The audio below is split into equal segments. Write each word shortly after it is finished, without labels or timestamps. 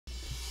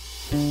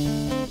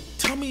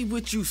Tell me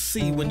what you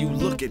see when you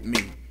look at me.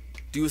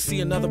 Do you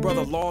see another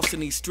brother lost in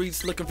these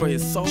streets looking for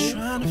his soul?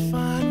 Trying to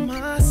find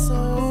my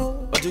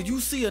soul. Or do you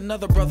see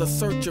another brother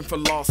searching for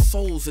lost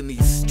souls in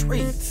these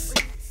streets?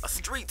 A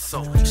street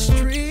soldier.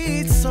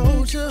 Street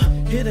soldier.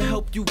 Here to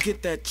help you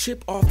get that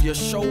chip off your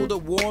shoulder,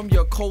 warm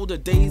your colder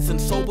days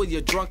and sober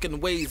your drunken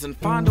ways, and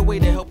find a way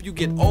to help you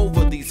get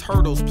over these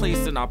hurdles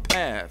placed in our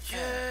path.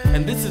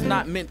 And this is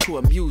not meant to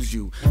amuse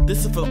you.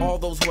 This is for all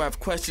those who have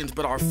questions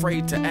but are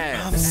afraid to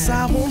ask.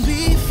 I won't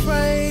be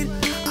afraid.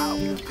 I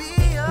won't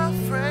be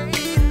afraid.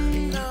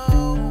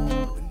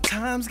 No. When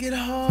times get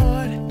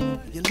hard,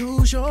 you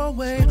lose your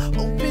way.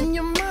 Open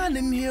your mind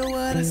and hear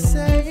what I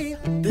say.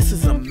 This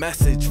is a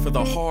message for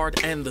the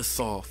hard and the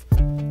soft.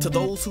 To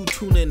those who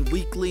tune in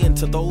weekly and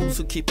to those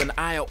who keep an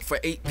eye out for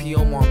 8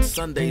 p.m. on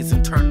Sundays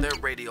and turn their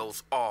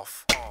radios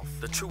off.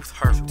 The truth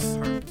hurts.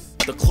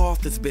 The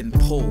cloth has been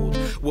pulled.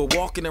 We're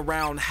walking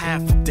around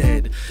half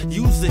dead.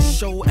 Use this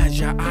show as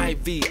your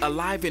IV.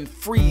 Alive and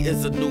Free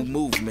is a new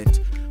movement.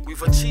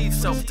 We've achieved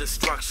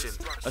self-destruction.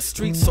 A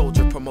street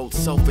soldier promotes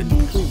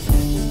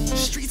self-improvement.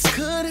 Streets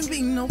couldn't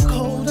be no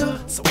colder,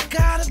 so I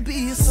gotta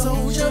be a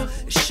soldier.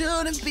 It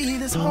shouldn't be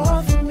this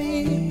hard for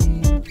me.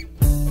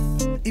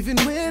 Even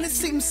when it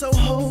seems so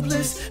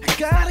hopeless, I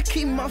gotta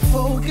keep my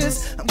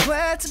focus. I'm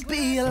glad to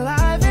be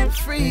alive and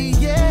free,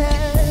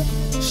 yeah.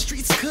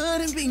 Streets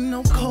couldn't be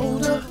no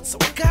colder, so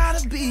I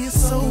gotta be a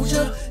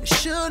soldier. It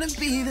shouldn't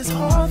be this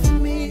hard for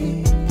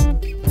me.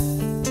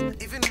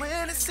 Even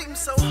when it seems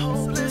so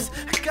hopeless,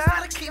 I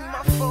gotta keep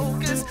my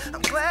focus.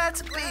 I'm glad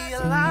to be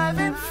alive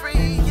and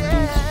free,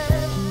 yeah.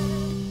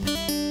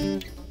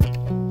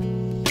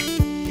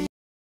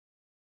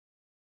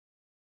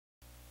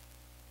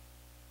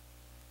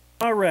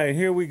 All right,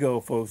 here we go,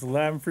 folks.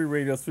 Live and Free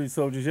Radio, Street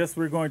Soldiers. Yes,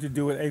 we're going to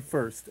do it a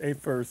first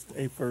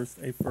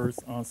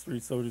on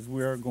Street Soldiers.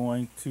 We are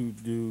going to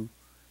do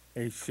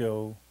a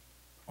show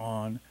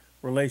on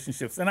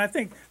relationships. And I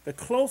think the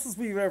closest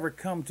we've ever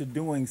come to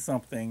doing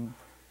something,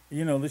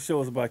 you know, this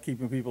show is about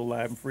keeping people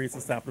alive and free. It's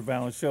a Stop the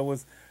Violence show.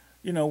 Is,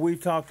 you know,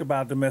 we've talked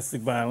about domestic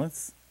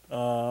violence,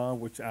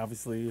 which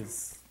obviously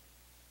is,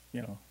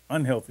 you know,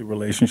 unhealthy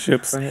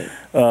relationships. Right.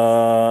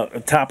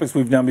 Topics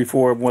we've done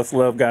before, what's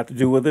love got to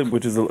do with it,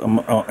 which is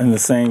in the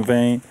same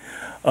vein.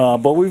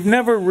 But we've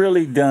never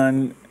really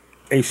done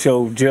a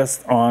show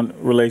just on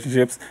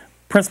relationships,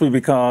 principally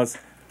because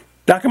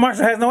Dr.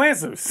 Marshall has no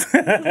answers.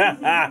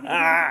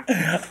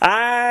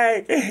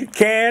 I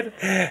can't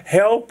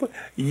help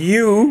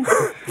you.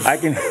 I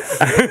can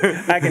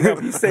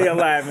help you stay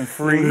alive and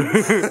free.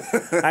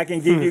 I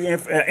can give you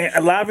a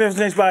lot of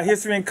information about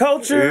history and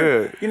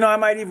culture. Yeah. You know, I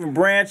might even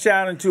branch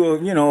out into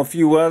a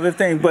few other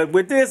things. But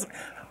with this,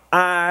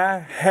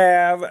 I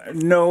have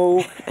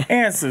no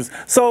answers.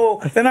 So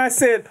then I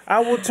said,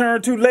 I will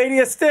turn to Lady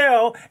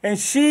Estelle, and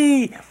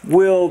she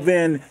will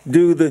then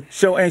do the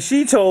show. And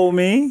she told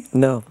me,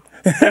 no.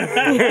 But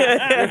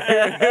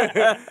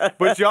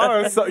y'all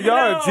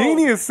are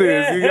geniuses.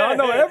 Yeah. Y'all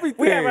know everything.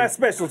 We have our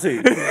specialty.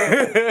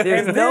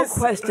 There's no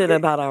question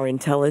about our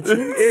intelligence.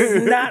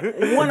 It's not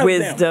one of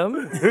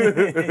wisdom,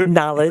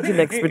 knowledge, and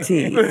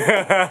expertise.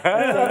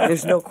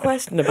 There's no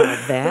question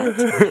about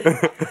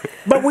that.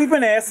 But we've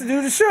been asked to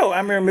do the show.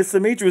 I remember Miss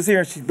Demetri was here,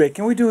 and she's like,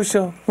 "Can we do a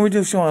show? Can we do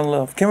a show on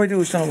love? Can we do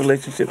a show on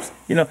relationships?"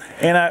 You know,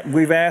 and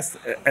we've asked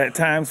at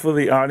times for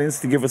the audience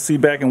to give us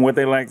feedback and what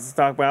they like to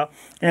talk about,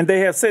 and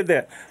they have said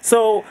that.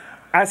 So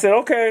I said,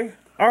 okay,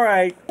 all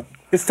right,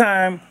 it's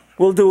time,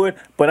 we'll do it.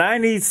 But I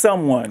need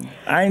someone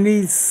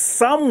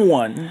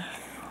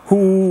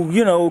who,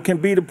 you know, can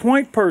be the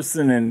point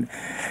person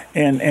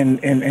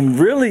and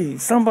really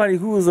somebody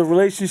who is a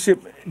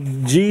relationship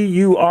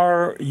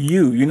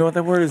G-U-R-U. You know what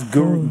that word is?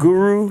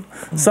 Guru.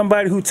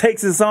 Somebody who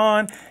takes this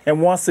on and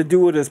wants to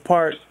do it as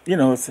part, you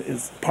know,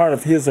 it's part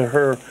of his or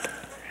her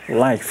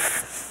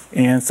life.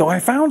 And so I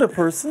found a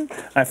person.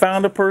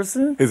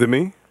 Is it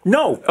me?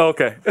 No.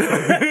 Okay.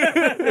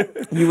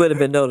 You would have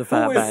been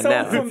notified by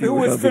now.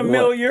 Who is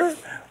familiar?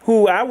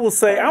 Who I will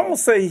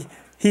say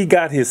he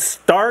got his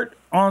start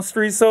on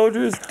Street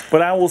Soldiers,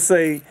 but I will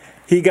say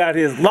he got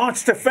his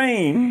launch to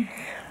fame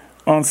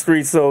on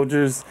Street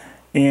Soldiers.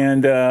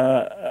 And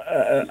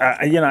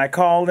I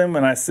called him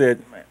and I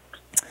said,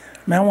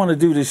 "Man, I want to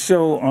do this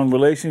show on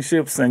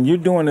relationships, and you're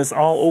doing this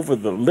all over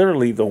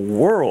literally the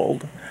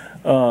world.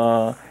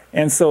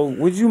 And so,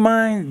 would you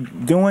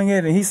mind doing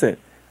it?" And he said,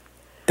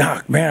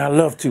 "Doc, man, I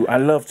love to.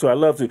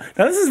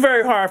 Now, this is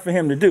very hard for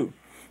him to do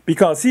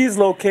because he is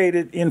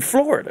located in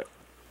Florida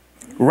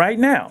right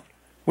now,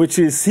 which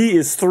is, he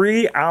is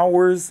 3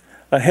 hours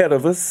ahead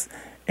of us,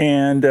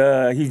 and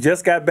he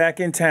just got back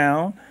in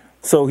town,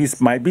 so he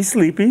might be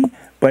sleepy,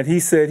 but he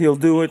said he'll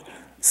do it.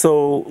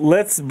 So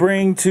let's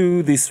bring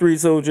to the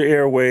Street Soldier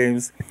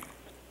airwaves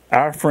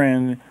our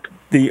friend,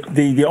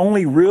 the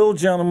only real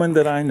gentleman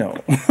that I know,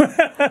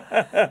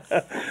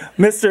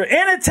 Mr.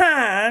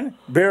 Anytime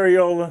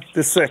Barriola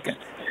II.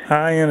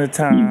 Hi,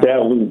 Anytime.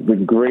 That was the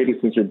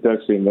greatest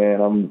introduction,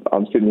 man.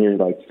 I'm sitting here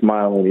like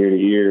smiling ear to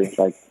ear,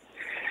 like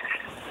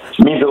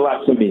means a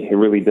lot to me. It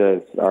really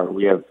does.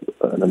 We have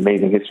an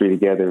amazing history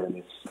together,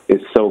 and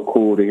it's so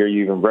cool to hear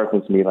you even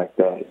reference me like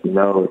that. You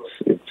know,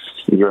 it's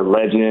you're a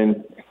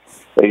legend.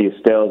 Lady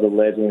Estelle's a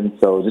legend.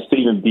 So just to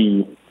even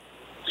be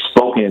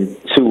spoken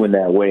to in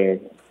that way,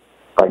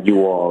 like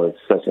you all, it's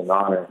such an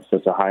honor,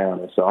 such a high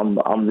honor. So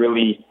I'm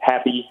really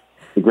happy.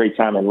 It's a great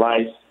time in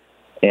life.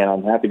 And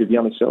I'm happy to be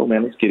on the show,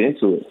 man. Let's get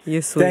into it.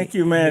 You're sweet. Thank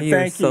you, man. You're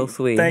Thank you. so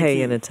sweet. Thank Hey,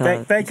 you.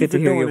 Anatah. Thank you for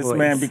doing this,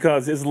 man,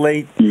 because it's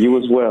late. You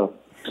as well.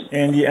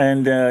 And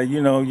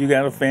you know, you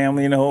got a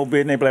family and the whole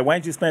bit. And they be like, why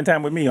don't you spend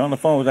time with me on the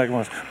phone?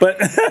 But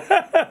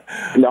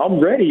no, I'm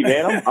ready,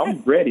 man.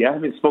 I'm ready. I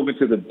haven't spoken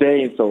to the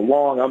day in so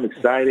long. I'm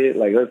excited.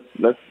 Like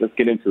let's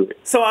get into it.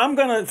 So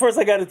first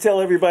I got to tell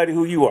everybody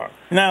who you are.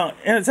 Now,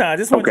 Anatah, I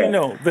just want you to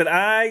know that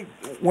I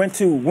went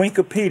to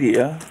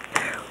Wikipedia.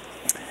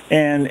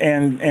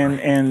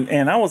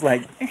 And I was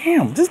like,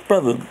 damn, this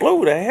brother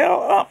blew the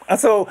hell up.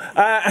 So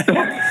I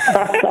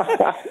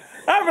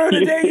remember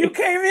the day you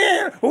came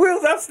in, we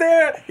was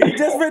upstairs, you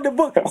just read the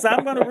book. So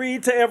I'm going to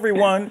read to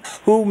everyone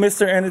who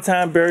Mr.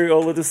 Anatah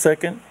Berriola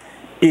II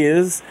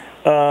is.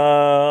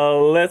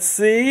 Let's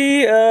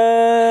see.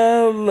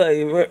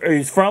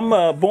 He's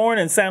born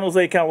in San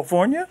Jose,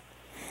 California.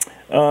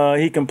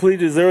 He completed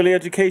his early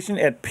education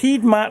at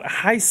Piedmont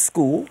High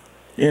School.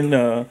 He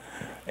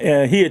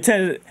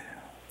attended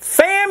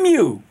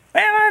FAMU.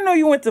 Man, I didn't know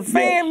you went to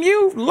FAMU.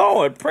 Yes.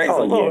 Lord, praise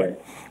the Lord.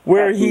 Yeah.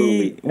 Where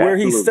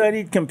he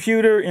studied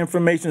computer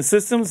information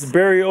systems.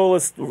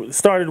 Berriola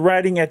started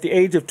writing at the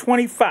age of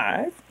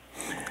 25.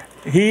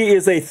 He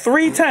is a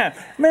three-time,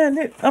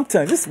 man, I'm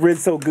telling you, this read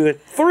so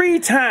good.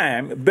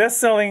 Three-time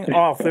best-selling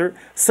author,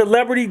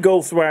 celebrity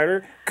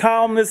ghostwriter,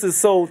 columnist at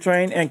Soul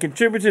Train, and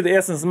contributor to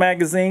Essence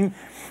Magazine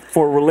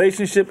for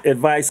relationship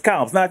advice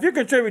columns. Now, if you're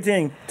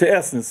contributing to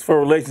Essence for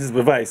relationship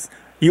advice,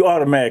 you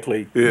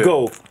automatically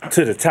go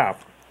to the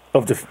top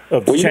of the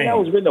chain. That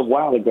was written a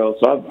while ago,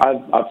 so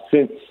I've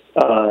since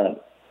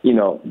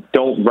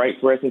don't write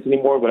for Essence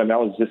anymore. But I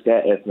was just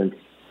at Essence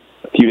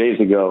a few days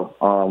ago.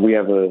 We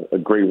have a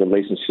great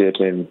relationship,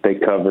 and they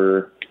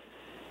cover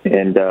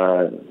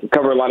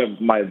a lot of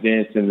my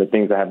events and the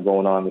things I have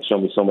going on. They show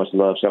me so much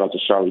love. Shout out to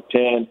Charlie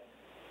Penn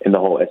and the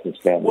whole Essence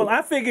family. Well,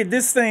 I figured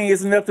this thing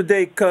isn't up to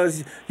date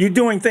because you're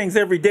doing things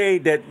every day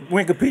that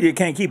Wikipedia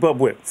can't keep up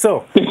with.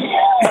 So.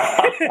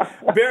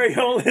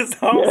 Berriola is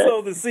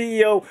also the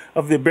CEO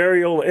of the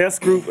Berriola S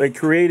Group, a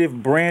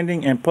creative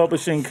branding and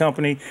publishing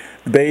company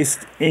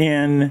based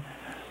in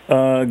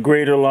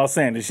Greater Los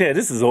Angeles. Yeah,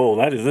 this is old.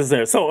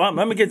 So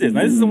let me get this.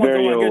 Now, this is the one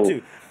thing I want to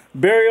get to.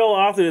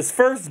 Berriola authored his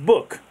first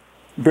book,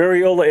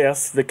 Berriola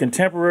S, The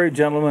Contemporary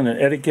Gentleman and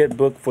Etiquette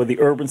Book for the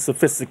Urban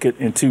Sophisticate,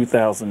 in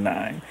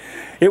 2009.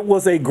 It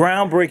was a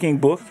groundbreaking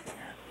book,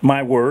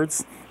 my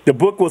words. The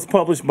book was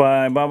published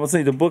by,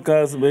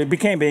 it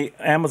became an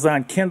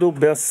Amazon Kindle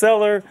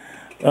bestseller.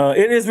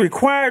 It is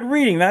required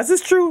reading. Now, is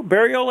this true?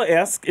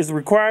 Berriola-esque is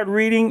required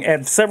reading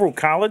at several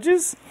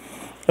colleges.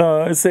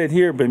 It said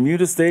here,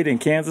 Bermuda State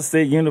and Kansas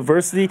State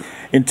University.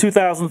 In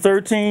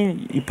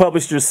 2013, you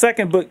published your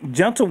second book,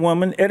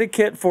 Gentlewoman,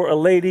 Etiquette for a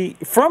Lady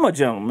from a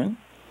Gentleman.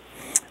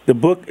 The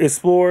book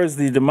explores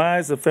the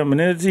demise of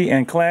femininity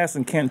and class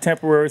in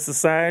contemporary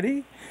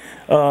society.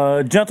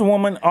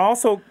 Gentlewoman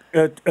also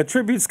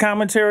attributes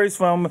commentaries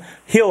from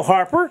Hill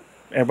Harper.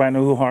 Everybody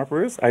know who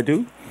Harper is? I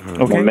do.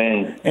 Okay.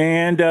 Man.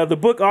 And the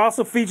book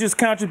also features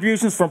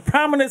contributions from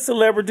prominent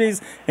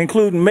celebrities,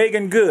 including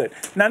Megan Good.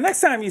 Now,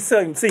 next time you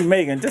see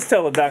Megan, just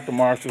tell her Dr.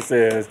 Marshall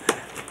says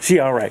she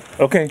all right.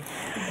 Okay.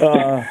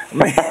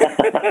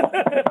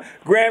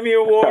 Grammy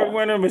Award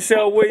winner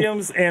Michelle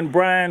Williams and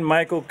Brian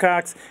Michael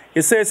Cox.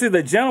 It says here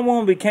the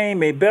Gentlewoman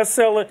became a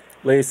bestseller.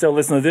 Ladies, so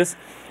listen to this.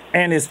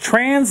 And is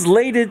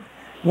translated,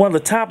 one of the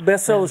top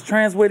bestsellers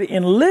translated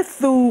in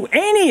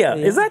Lithuania. Yeah.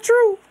 Is that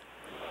true?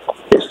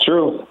 It's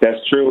true.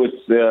 That's true.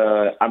 It's.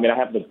 I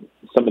have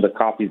some of the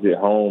copies at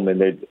home,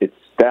 and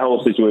that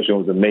whole situation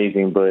was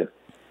amazing. But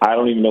I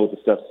don't even know what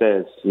the stuff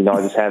says.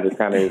 I just have it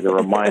kind of as a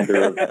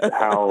reminder of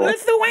how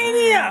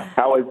Lithuania,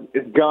 how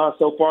it's gone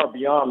so far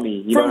beyond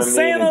me. You From know what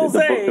San I mean? Jose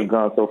the books have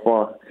gone so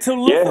far to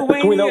Lithuania. Yeah,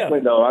 between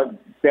Oakland though.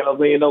 San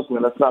Jose and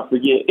Oakland. Let's not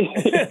forget.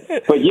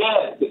 But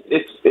yeah,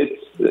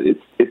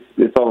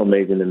 it's all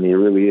amazing to me. It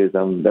really is.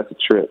 That's a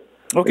trip.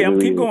 Okay, I'm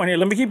keep going here.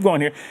 Let me keep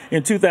going here.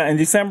 In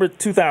December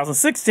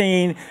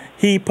 2016,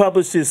 he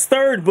published his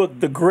third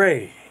book, The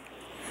Gray,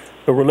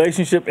 a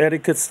relationship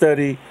etiquette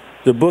study.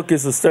 The book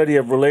is a study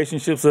of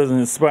relationships as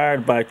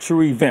inspired by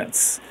true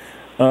events.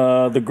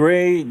 The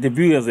Gray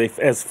debuted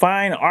as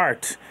fine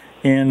art.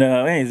 And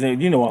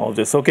you know all of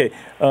this. Okay.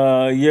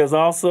 There's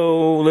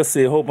also, let's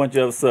see, a whole bunch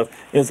of other stuff.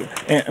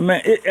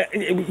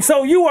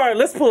 So you are,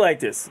 let's put it like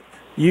this.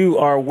 You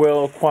are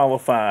well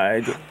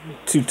qualified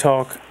to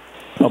talk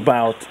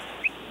about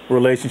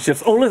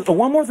relationships. Oh, listen,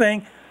 one more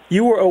thing.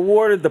 You were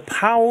awarded the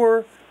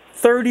Power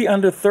 30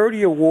 Under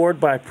 30 Award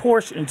by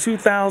Porsche in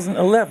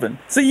 2011.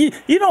 So you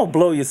don't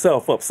blow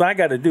yourself up. So I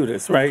got to do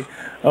this, right?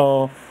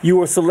 You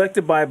were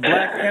selected by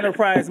Black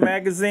Enterprise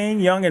Magazine,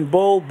 Young and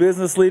Bold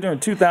Business Leader in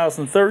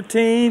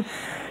 2013.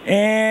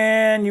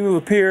 and you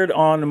appeared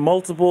on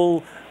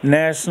multiple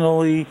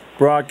nationally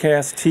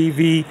broadcast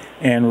TV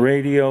and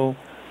radio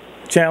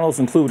channels,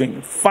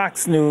 including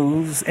Fox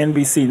News,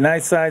 NBC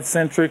Nightside,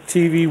 Centric,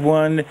 TV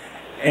One,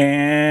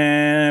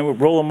 and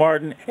with Roland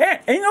Martin. And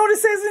you know what it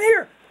says in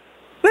here?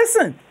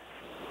 Listen.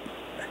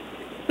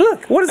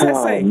 Look, what does that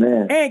say?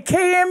 Man. And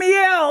KMEL.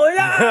 You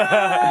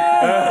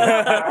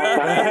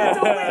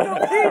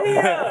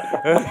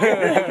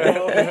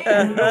know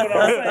what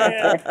I'm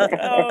saying?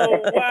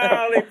 Oh,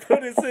 wow, they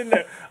put us in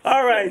there.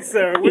 All right,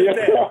 sir. With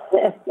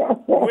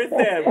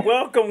that,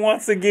 welcome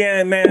once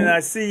again, man. And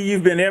I see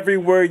you've been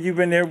everywhere.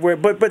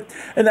 But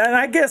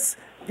I guess,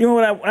 you know,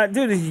 what I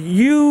did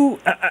is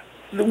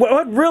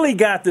what really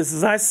got this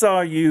is I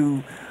saw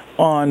you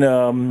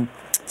on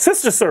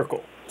Sister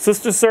Circle.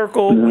 Sister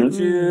Circle, which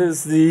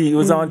is it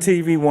was on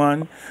TV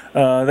One.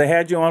 They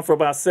had you on for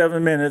about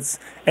 7 minutes,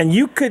 and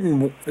you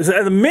couldn't.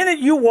 The minute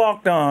you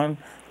walked on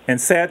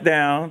and sat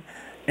down,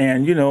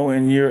 and you know,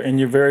 in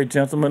your very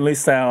gentlemanly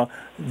style,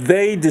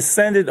 they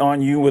descended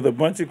on you with a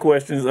bunch of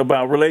questions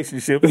about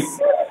relationships.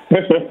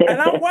 And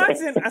I'm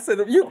watching. I said,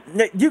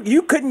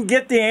 you couldn't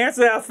get the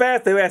answer out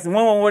fast. They were asking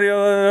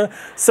one.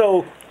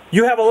 So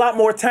you have a lot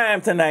more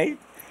time tonight.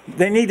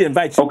 They need to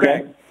invite you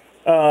back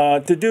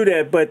to do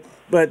that, but.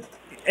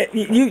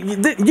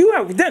 You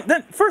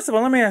have, first of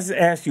all, let me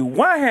ask you,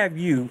 why have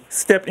you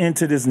stepped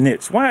into this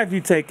niche? Why have you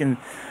taken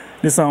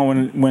this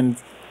on when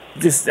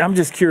I'm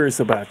just curious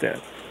about that.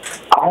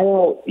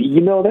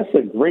 You know, that's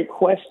a great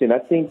question. I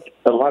think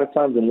a lot of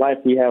times in life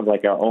we have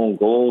like our own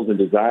goals and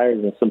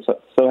desires, and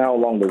somehow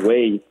along the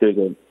way there's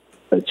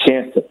a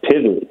chance to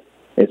pivot.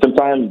 And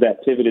sometimes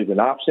that pivot is an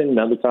option, and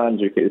other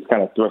times it's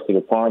kind of thrusted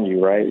upon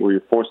you, right, where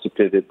you're forced to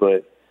pivot.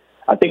 But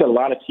I think a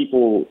lot of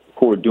people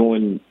who are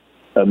doing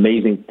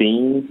amazing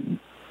things,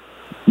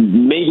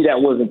 maybe that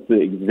wasn't the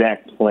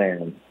exact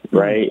plan,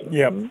 right?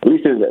 Yeah. At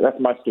least that's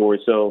my story.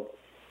 So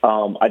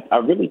I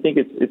really think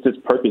it's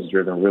just purpose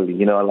driven, really.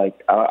 You know,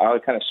 like I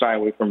kind of shy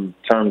away from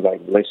terms like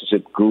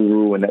relationship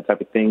guru and that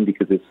type of thing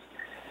because it's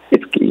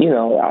you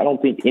know, I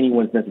don't think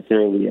anyone's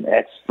necessarily an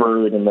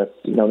expert unless,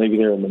 you know, maybe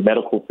they're in the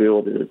medical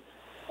field or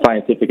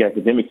scientific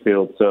academic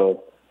field.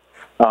 So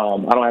I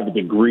don't have a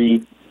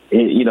degree,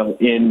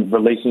 in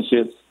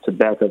relationships to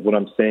back up what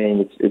I'm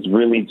saying. It's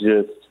really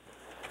just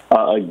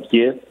a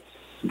gift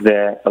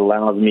that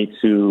allows me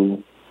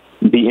to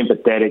be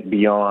empathetic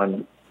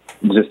beyond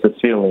just the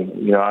feeling.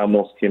 You know, I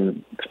almost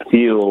can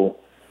feel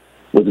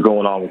what's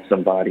going on with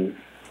somebody,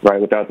 right,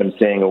 without them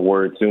saying a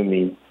word to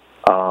me.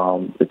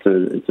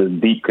 It's a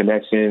deep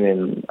connection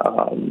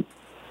and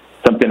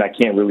something I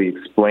can't really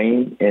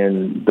explain.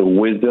 And the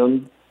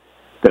wisdom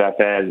that I've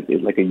had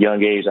at like a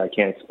young age, I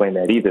can't explain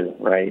that either,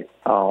 right?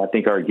 I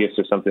think our gifts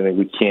are something that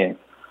we can't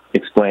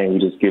explain. We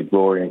just give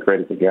glory and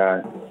credit to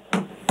God.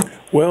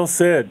 Well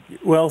said.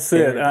 Well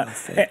said.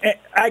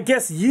 I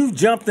guess you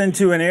jumped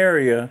into an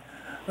area,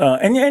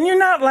 and you're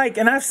not like,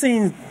 and I've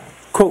seen,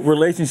 quote,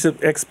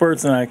 relationship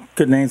experts, and I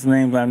could name some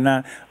names, I'm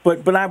not,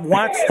 but I've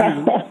watched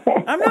you.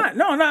 I'm not,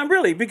 no, not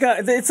really,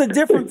 because it's a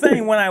different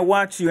thing when I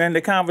watch you and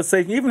the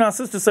conversation, even on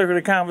Sister Circle,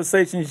 the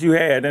conversations you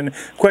had and the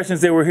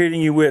questions they were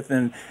hitting you with,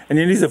 and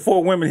then these are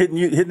 4 women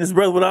hitting this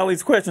brother with all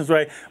these questions,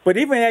 right? But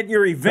even at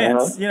your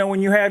events, you know,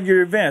 when you have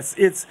your events,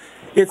 it's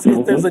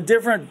there's a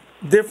different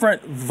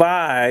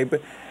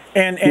vibe.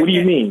 And what do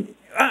you mean?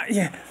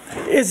 Yeah,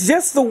 it's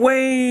just the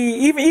way,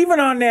 even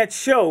on that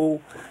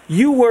show,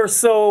 you were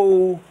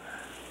so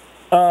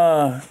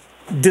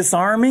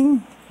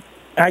disarming,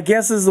 I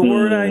guess is the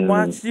word I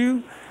watched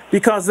you,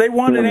 because they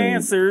wanted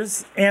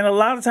answers, and a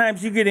lot of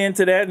times you get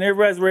into that and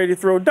everybody's ready to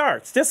throw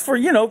darts, just for,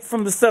 you know,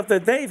 from the stuff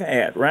that they've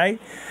had, right?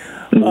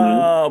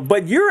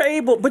 But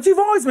you've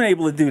always been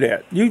able to do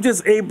that. You've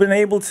just been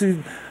able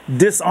to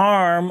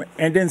disarm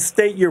and then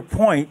state your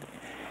point.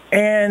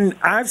 And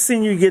I've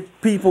seen you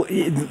get people,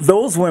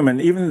 those women,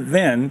 even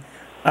then,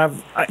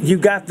 you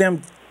got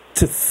them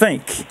to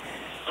think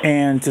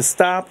and to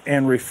stop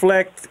and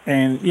reflect,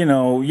 and, you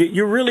know,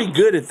 you're really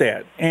good at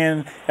that.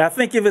 And I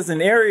think if it's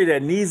an area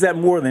that needs that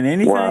more than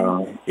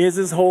anything, is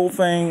this whole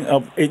thing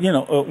of, you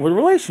know, with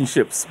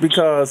relationships,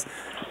 because,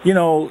 you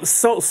know,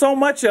 so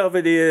much of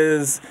it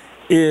is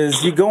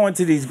you go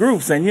into these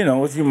groups and, you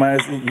know, you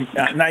might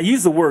not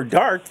use the word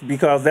dart,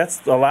 because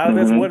that's a lot of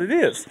that's what it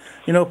is.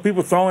 You know,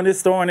 people throwing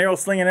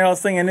arrows, slinging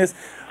this.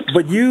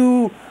 But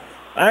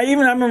I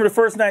remember the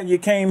first night you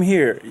came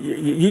here,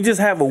 you just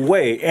have a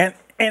way.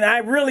 And I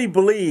really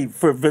believe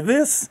for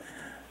this,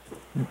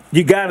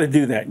 you got to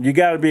do that. You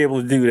got to be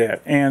able to do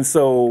that. And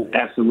so,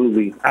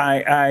 absolutely,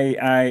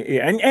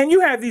 and you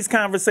have these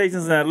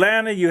conversations in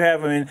Atlanta. You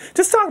have them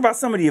just talk about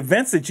some of the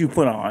events that you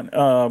put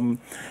on,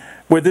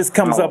 where this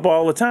comes up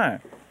all the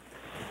time.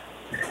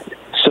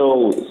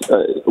 So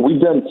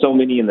we've done so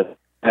many in the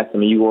past. I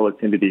mean, you all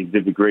attended the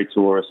Exhibit Great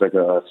Tour. It's like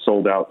a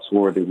sold-out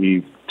tour that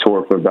we've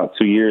toured for about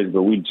 2 years.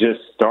 But we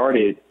just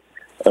started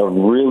a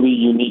really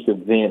unique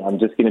event. I'm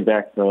just getting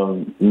back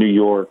from New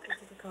York,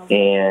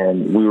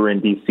 and we were in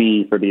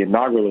D.C. for the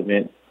inaugural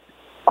event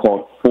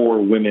called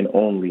For Women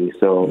Only.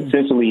 So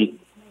essentially,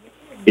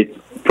 It's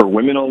for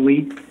women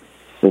only.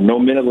 There's no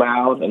men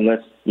allowed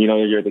unless,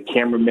 you're the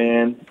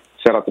cameraman.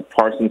 Shout out to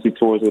Parsons who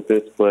tours with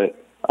us. But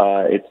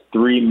it's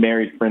 3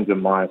 married friends of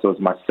mine. So it's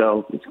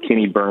myself, it's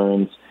Kenny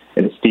Burns,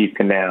 and it's Steve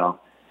Canal.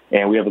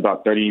 And we have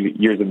about 30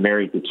 years of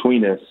marriage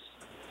between us.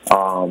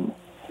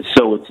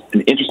 So it's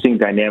an interesting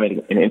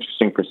dynamic, an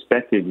interesting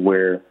perspective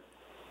where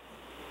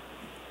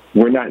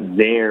we're not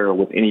there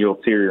with any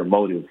ulterior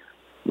motive,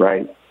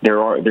 right?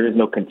 There is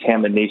no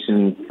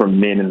contamination from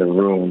men in the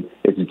room.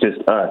 It's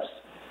just us.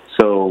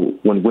 So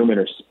when women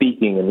are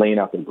speaking and laying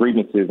out their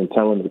grievances and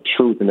telling the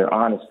truth and their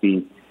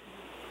honesty,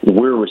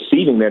 we're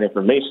receiving that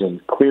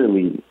information.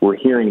 Clearly, we're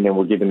hearing them.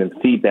 We're giving them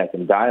feedback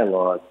and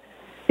dialogue.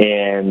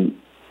 And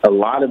a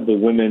lot of the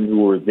women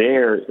who were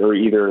there are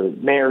either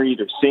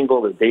married or single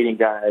or dating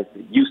guys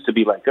that used to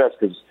be like us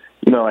because,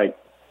 like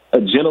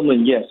a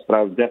gentleman, yes, but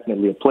I was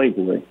definitely a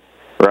playboy,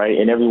 right?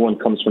 And everyone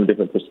comes from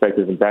different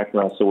perspectives and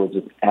backgrounds, so it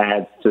just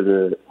adds to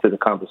the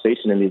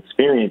conversation and the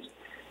experience.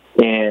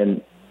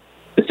 And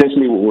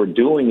essentially what we're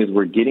doing is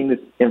we're getting this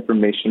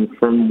information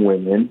from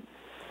women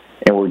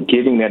and we're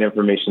giving that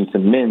information to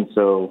men.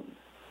 So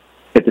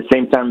at the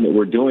same time that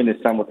we're doing this,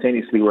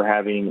 simultaneously we're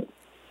having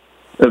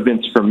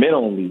events for men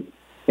only.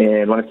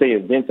 And when I say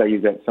events, I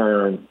use that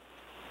term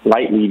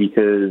lightly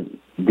because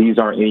this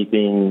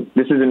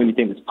isn't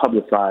anything that's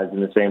publicized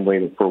in the same way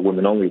that for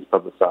women only is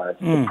publicized.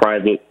 It's a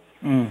private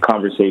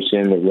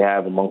conversation that we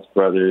have amongst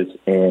brothers,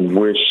 and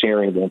we're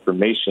sharing the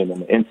information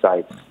and the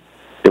insights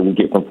that we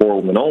get from For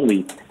Women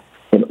Only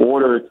in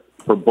order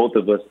for both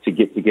of us to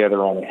get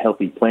together on a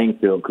healthy playing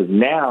field. Because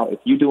now, if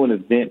you do an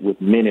event with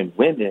men and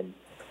women,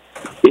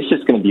 it's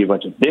just going to be a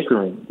bunch of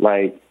bickering.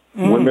 Like,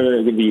 women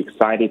are going to be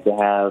excited to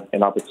have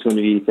an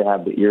opportunity to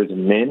have the ears of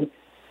men,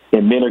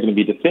 and men are going to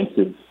be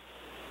defensive.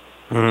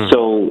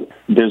 So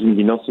there's going to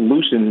be no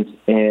solutions,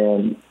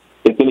 and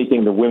if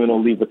anything, the women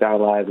will leave with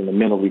allies and the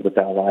men will leave with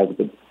allies,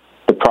 but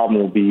the problem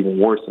will be even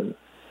worsened.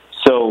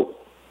 So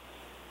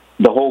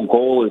the whole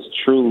goal is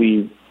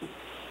truly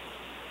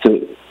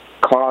to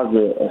cause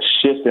a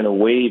shift and a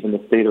wave in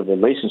the state of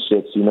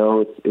relationships.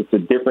 It's a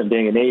different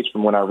day and age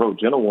from when I wrote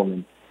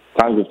Gentlewoman.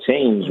 Times have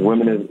changed.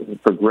 Women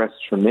have progressed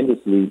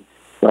tremendously,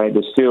 right?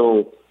 There's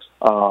still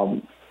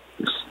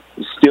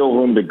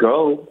room to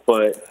go,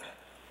 but,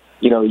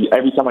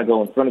 every time I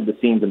go in front of the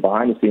scenes and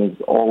behind the scenes,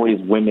 it's always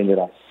women that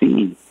I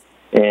see,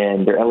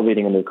 and they're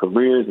elevating in their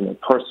careers and their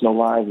personal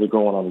lives. They're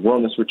going on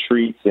wellness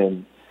retreats,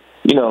 and,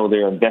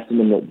 they're investing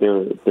in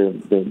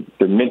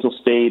their mental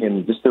state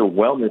and just their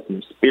wellness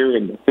and their spirit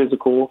and their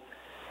physical.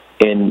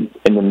 And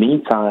in the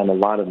meantime, a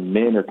lot of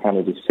men are kind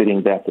of just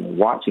sitting back and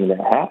watching that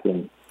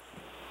happen.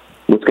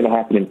 What's going to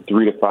happen in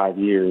 3 to 5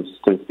 years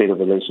to the state of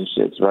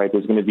relationships, right?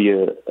 There's going to be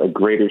a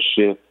greater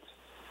shift,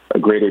 a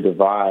greater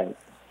divide.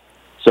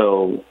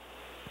 So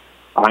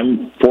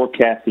I'm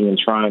forecasting and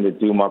trying to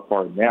do my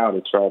part now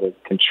to try to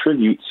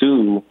contribute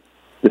to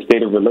the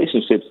state of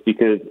relationships,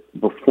 because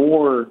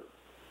before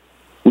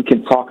we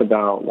can talk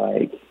about,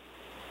 like,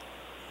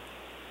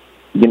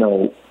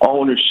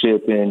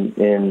 ownership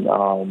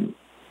and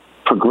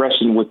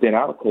progression within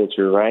our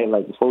culture, right?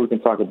 Like, before we can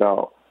talk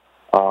about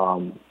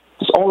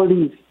just all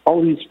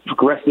these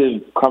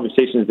progressive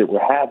conversations that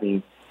we're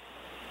having,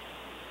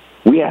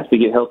 we have to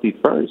get healthy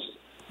first.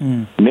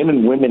 Men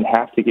and women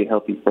have to get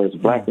healthy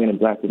first. Black men and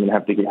black women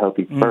have to get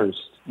healthy first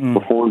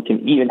before we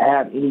can even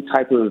have any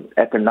type of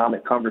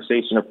economic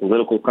conversation or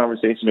political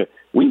conversation.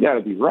 We got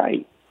to be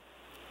right.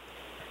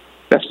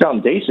 That's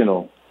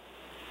foundational.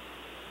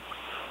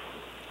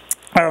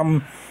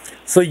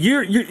 So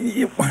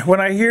you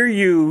when I hear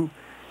you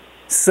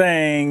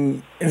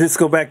saying, let's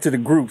go back to the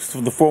groups,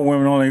 the For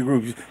Women Only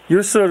groups,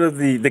 you're sort of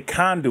the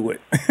conduit.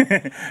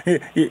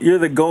 You're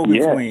the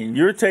go-between.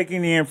 Yeah. You're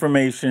taking the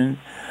information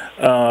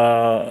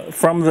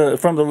from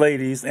the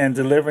ladies and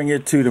delivering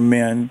it to the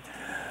men,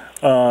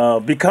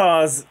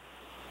 because,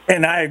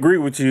 and I agree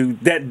with you,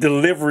 that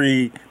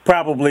delivery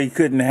probably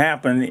couldn't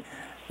happen,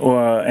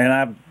 and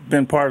I've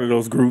been part of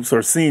those groups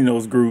or seen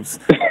those groups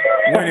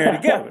when they're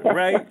together,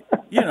 right?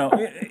 Yeah,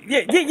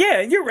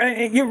 you're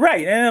right. You're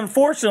right. And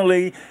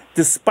unfortunately,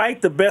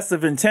 despite the best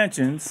of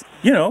intentions,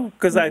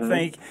 because I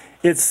think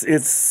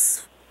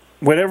it's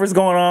whatever's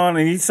going on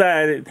in each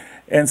side,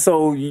 and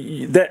so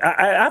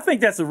I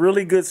think that's a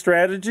really good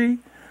strategy.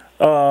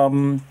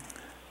 And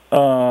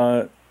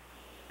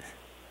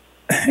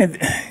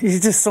it's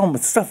just so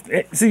much stuff.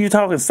 So you're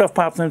talking, stuff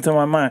pops into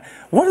my mind.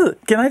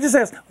 Can I just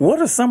ask, what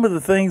are some of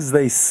the things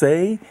they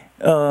say?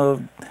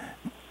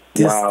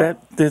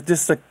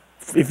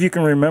 If you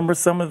can remember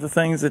some of the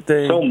things that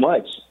they... So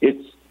much.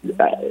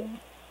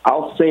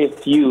 I'll say a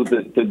few.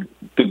 The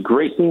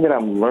great thing that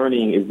I'm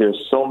learning is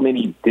there's so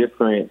many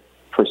different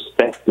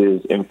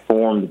perspectives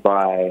informed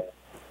by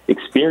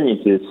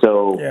experiences.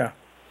 So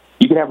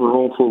you can have a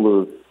room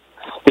full of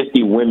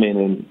 50 women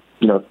and,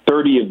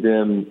 30 of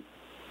them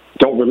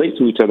don't relate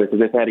to each other because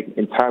they've had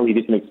entirely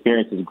different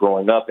experiences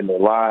growing up in their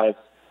lives.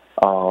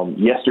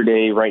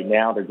 Yesterday, right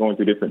now, they're going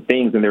through different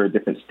things and they're at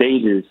different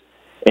stages.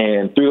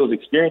 And through those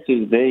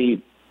experiences,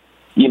 they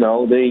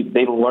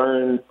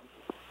learn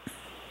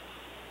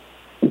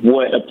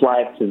what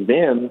applies to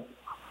them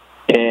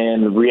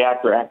and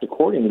react or act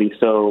accordingly.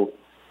 So,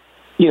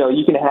 you know,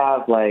 you can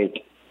have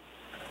like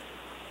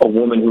a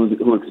woman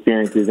who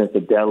experiences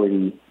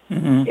infidelity,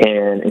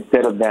 and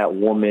instead of that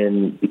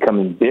woman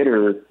becoming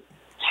bitter,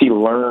 she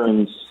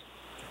learns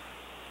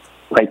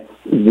like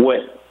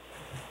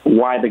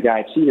why the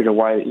guy cheated, or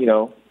why, you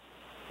know,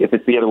 if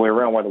it's the other way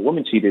around, why the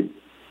woman cheated.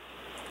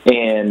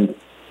 And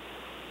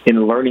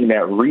in learning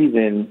that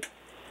reason,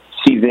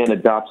 she then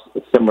adopts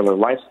a similar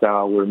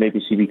lifestyle where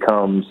maybe she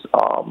becomes,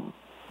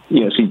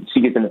 you know,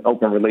 she gets in an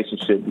open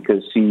relationship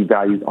because she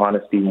values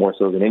honesty more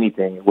so than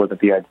anything. It wasn't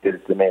the idea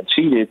that the man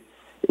cheated.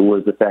 It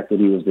was the fact that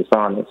he was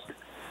dishonest.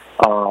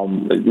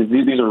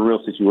 These are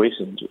real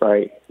situations,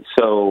 right?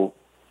 So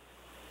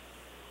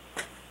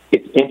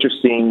it's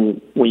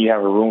interesting when you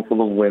have a room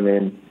full of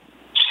women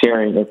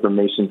sharing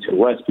information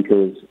to us,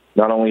 because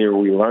not only are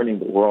we learning,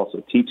 but we're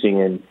also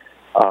teaching. And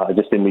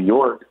just in New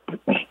York,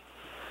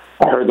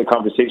 I heard the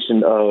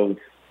conversation of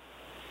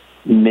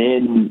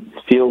men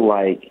feel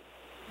like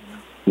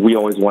we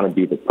always want to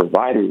be the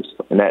providers,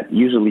 and that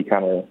usually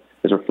kind of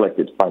is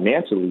reflected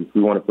financially.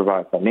 We want to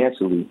provide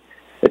financially.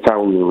 That's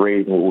how we were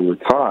raised and what we were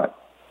taught.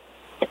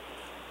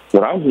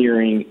 What I'm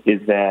hearing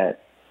is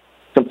that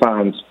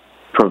sometimes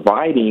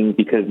providing,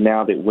 because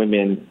now that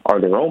women are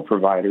their own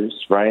providers,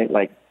 right?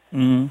 Like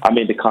I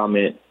made the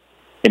comment,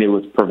 and it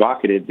was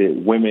provocative,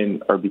 that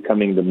women are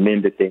becoming the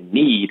men that they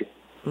need.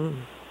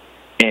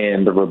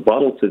 And the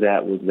rebuttal to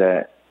that was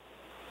that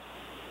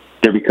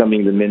they're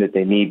becoming the men that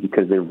they need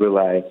because they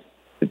realize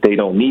that they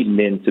don't need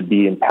men to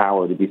be in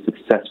power, to be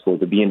successful,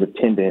 to be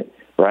independent,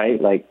 right?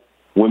 Like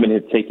women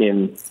have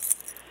taken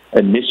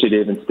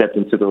initiative and stepped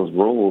into those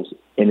roles.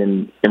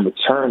 And in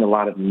return, a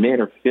lot of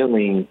men are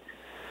feeling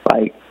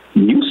like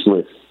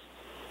useless.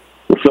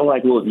 We feel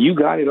like, well, if you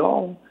got it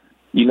all,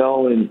 you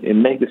know, and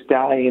Meg Thee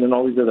Stallion and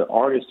all these other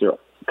artists are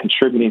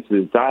contributing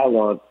to this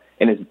dialogue,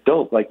 and it's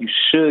dope. Like, you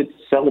should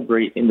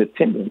celebrate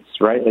independence,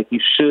 right? Like, you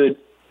should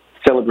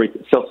celebrate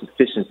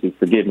self-sufficiency.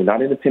 Forgive me,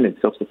 not independence,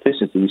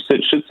 self-sufficiency. You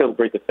should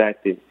celebrate the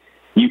fact that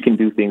you can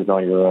do things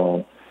on your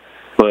own.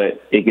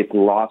 But it gets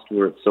lost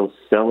where it's so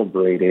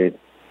celebrated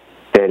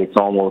that it's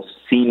almost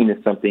seen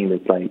as something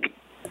that's like,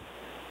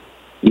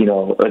 you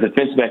know, a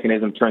defense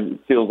mechanism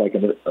feels like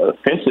an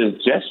offensive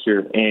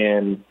gesture,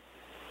 and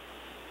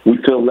we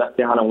feel left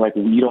down and like,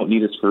 you don't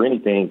need us for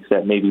anything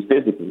except maybe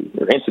physically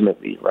or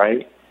intimately,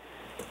 right?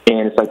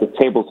 And it's like the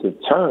tables have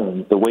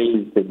turned. The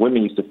ways that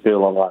women used to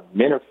feel, a lot of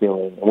men are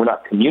feeling, and we're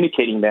not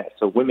communicating that,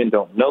 so women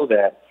don't know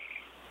that.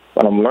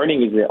 What I'm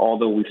learning is that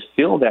although we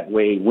feel that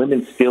way,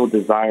 women still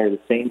desire the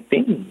same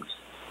things.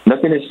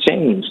 Nothing has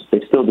changed.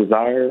 They still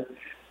desire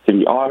to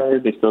be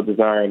honored. They still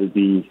desire to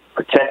be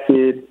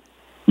protected.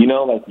 You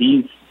know, like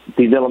these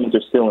elements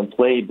are still in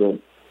play,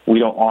 but we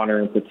don't honor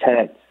and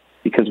protect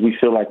because we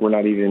feel like we're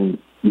not even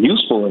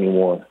useful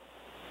anymore.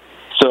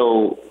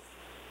 So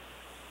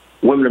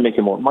women are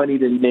making more money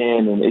than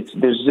men, and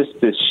there's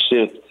just this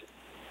shift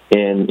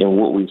in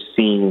what we've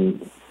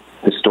seen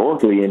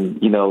historically,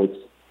 and you know,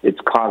 it's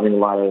causing a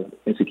lot of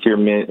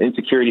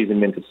insecurities in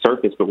men to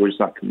surface, but we're just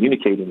not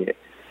communicating it.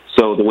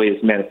 So the way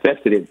it's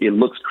manifested, it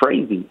looks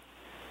crazy.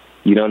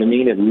 You know what I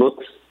mean? It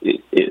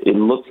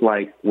looks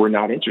like we're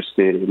not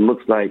interested. It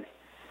looks like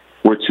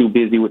we're too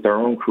busy with our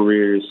own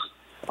careers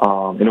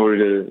in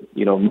order to,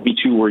 you know, meet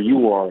you where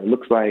you are. It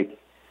looks like,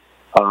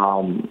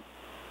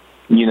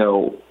 you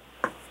know,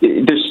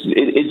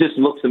 it just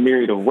looks a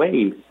myriad of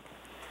ways.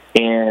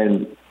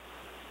 And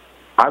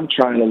I'm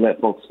trying to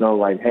let folks know,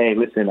 like, hey,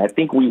 listen, I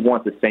think we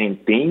want the same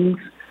things.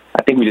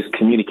 I think we just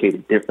communicate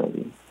it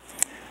differently.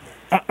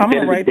 At the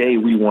end of the day,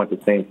 we want the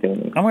same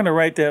thing. I'm going to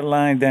write that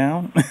line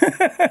down.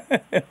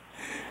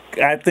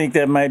 I think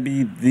that might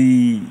be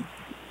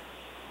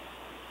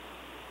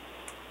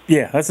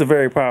that's a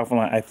very powerful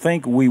line. I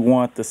think we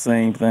want the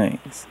same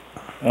things.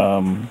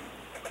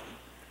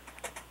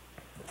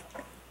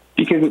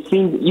 Because it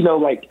seems, you know,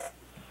 like,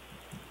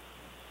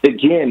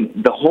 again,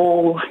 the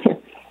whole,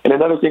 and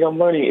another thing I'm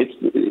learning,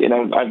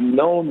 and I've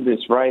known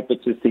this, right,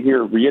 but just to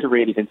hear it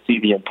reiterated and see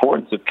the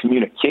importance of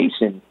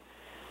communication,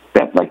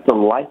 that's like the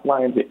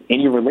lifeline to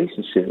any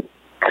relationship.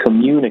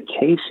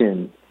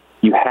 Communication.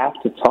 You have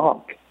to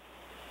talk.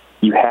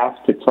 You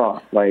have to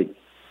talk. Like,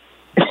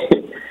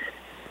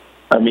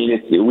 I mean,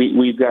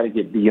 we've got to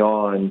get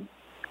beyond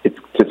it's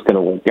just going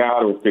to work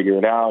out or figure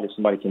it out if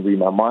somebody can read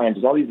my mind.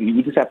 There's all these.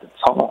 We just have to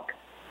talk.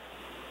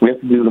 We have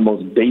to do the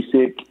most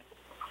basic,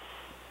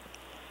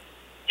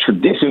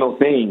 traditional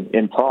thing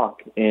and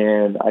talk.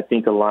 And I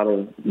think a lot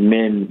of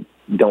men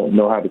don't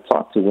know how to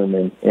talk to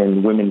women,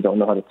 and women don't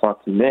know how to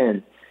talk to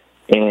men.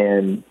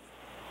 And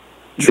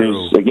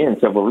there's, again,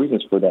 several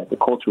reasons for that. The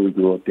culture we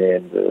grew up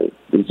in,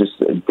 there's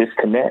just a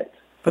disconnect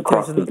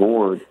across the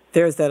board.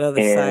 There's that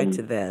other side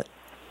to that.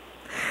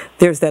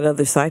 There's that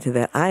other side to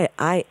that.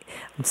 I'm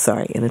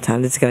sorry, in a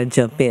time that's going to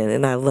jump in,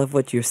 and I love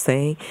what you're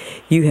saying.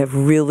 You have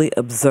really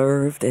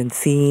observed and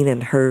seen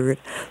and heard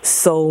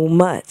so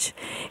much,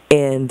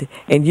 and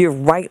you're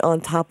right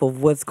on top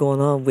of what's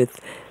going on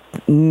with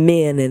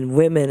men and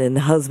women and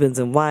husbands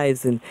and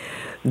wives, and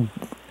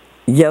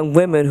young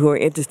women who are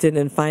interested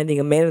in finding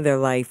a man in their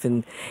life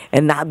and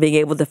not being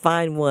able to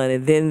find one,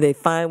 and then they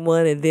find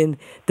one, and then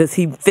does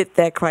he fit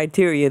that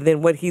criteria?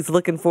 Then what he's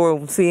looking for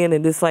and seeing,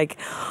 and it's like,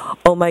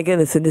 oh my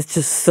goodness, and it's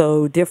just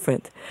so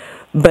different.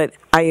 But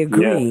I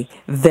agree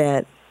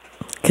that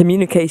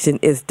communication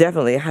is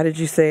definitely, how did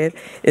you say it,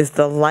 is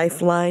the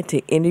lifeline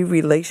to any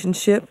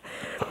relationship.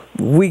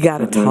 We got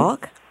to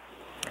talk,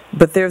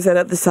 but there's that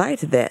other side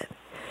to that.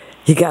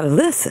 You got to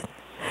listen.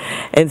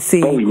 And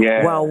see,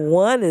 while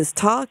one is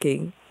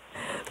talking,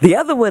 the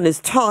other one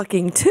is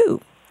talking too.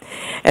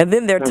 And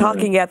then they're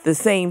talking at the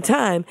same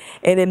time,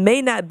 and it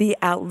may not be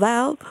out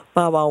loud,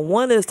 but while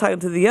one is talking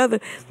to the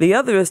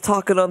other is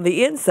talking on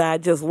the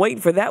inside, just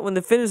waiting for that one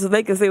to finish so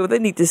they can say what they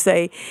need to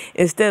say,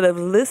 instead of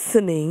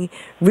listening,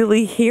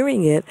 really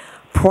hearing it,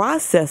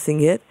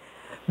 processing it,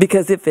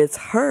 because if it's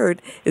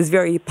heard, it's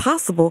very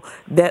possible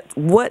that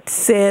what's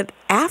said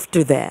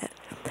after that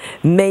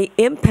may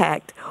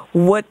impact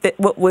what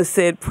was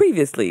said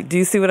previously. Do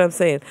you see what I'm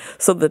saying?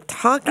 So the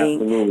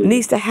talking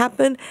needs to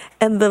happen,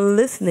 and the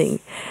listening,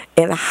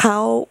 and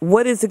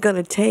what is it going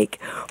to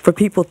take for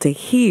people to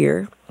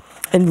hear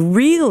and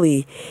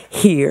really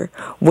hear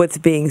what's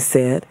being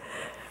said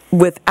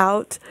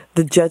without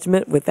the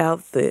judgment,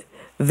 without the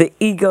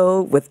ego,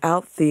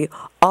 without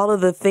all of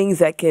the things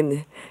that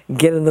can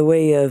get in the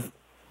way of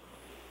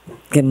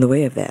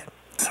that.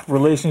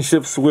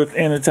 Relationships with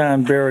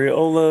Anytime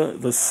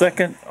Barriola, the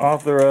second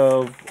author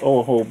of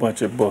a whole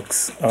bunch of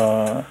books,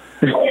 who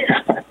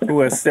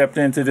has stepped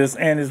into this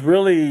and is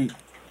really,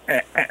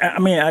 during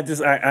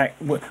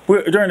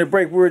the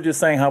break we were just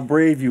saying how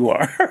brave you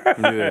are.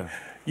 Yeah.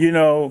 You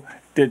know,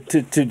 to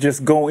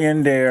just go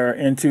in there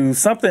into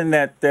something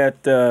that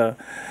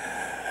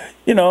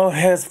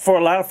has for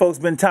a lot of folks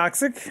been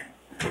toxic.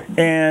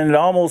 And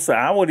almost,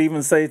 I would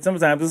even say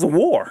sometimes it's a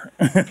war.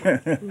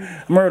 I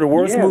remember the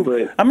worst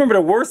movie. I remember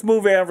the worst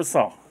movie I ever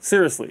saw.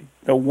 Seriously,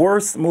 the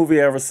worst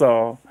movie I ever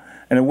saw,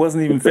 and it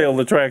wasn't even Fatal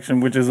Attraction,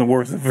 which is a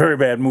very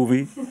bad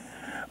movie.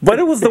 But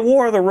it was The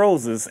War of the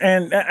Roses,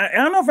 and I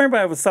don't know if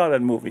anybody ever saw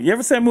that movie. You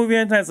ever seen that movie?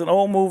 It's an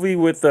old movie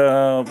with.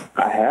 I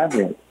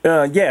haven't.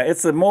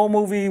 It's an old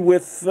movie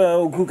with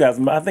who guys?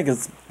 I think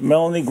it's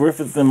Melanie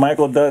Griffith and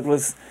Michael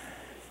Douglas.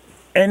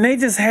 And they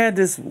just had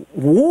this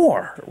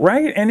war,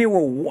 right? And it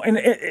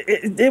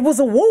was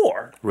a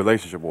war.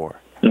 Relationship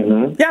war.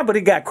 Mm-hmm. Yeah, but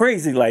it got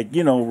crazy, like,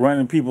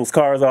 running people's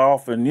cars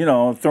off and,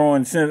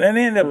 throwing shit. And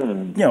it ended up,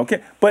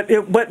 but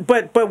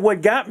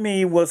what got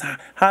me was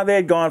how they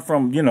had gone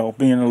from,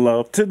 being in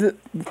love to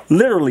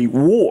literally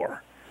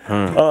war.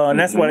 And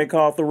that's why they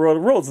call it the War of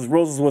the Roses.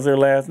 Roses was their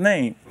last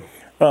name.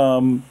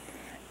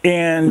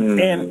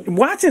 And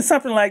watching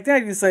something like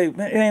that, you say,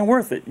 man, it ain't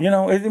worth it.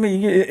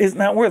 It's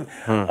not worth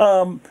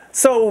it.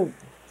 So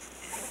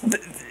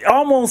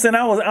almost, and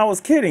I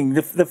was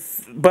kidding,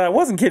 but I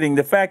wasn't kidding.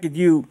 The fact that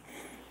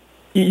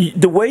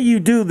the way you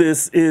do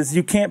this is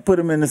you can't put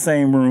them in the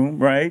same room,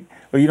 right?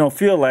 Or you don't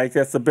feel like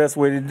that's the best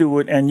way to do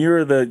it, and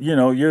you're the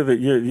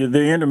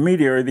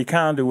intermediary, the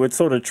conduit,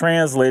 sort of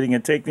translating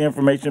and take the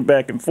information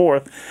back and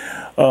forth.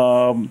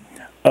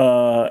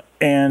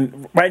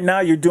 And right now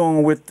you're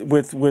doing with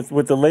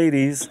the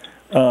ladies.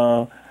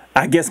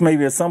 I guess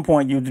maybe at some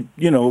point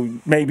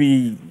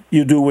maybe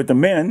you do with the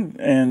men,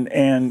 and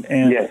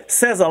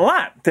says a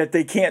lot that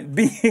they can't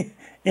be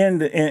in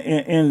the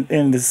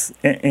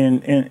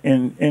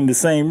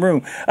same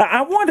room.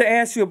 I wanted to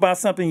ask you about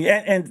something,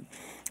 and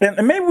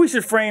maybe we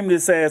should frame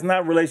this as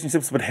not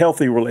relationships but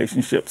healthy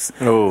relationships.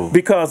 Oh,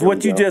 because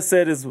what you just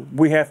said is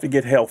we have to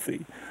get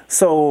healthy.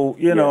 So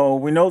we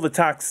know the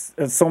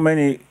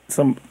toxicity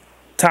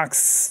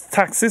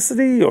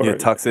or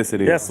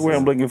toxicity. That's the word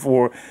I'm looking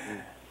for.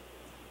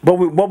 But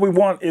what we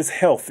want is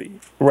healthy,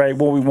 right?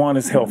 What we want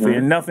is healthy,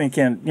 and nothing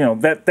can,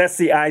 that's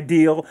the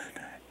ideal.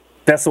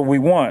 That's what we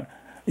want.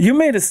 You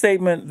made a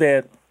statement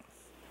that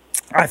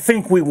I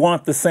think we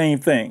want the same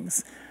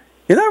things.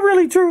 Is that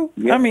really true?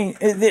 Yeah. I mean,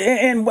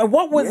 and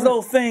what would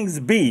those things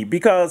be?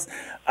 Because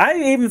I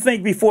even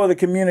think before the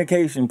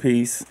communication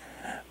piece,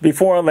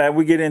 before that,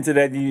 we get into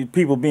that,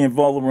 people being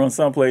vulnerable in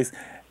some place.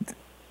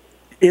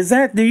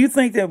 Do you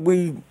think that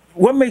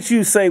what makes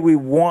you say we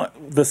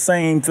want the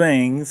same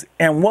things,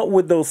 and what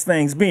would those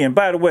things be? And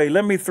by the way,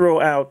 let me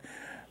throw out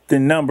the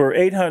number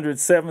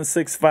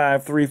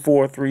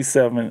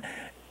 800-765-3437,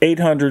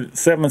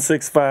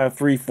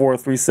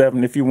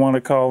 800-765-3437 if you want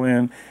to call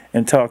in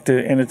and talk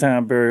to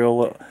Anytime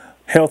Barriola.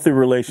 Healthy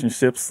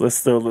relationships,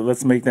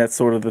 let's make that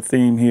sort of the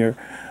theme here.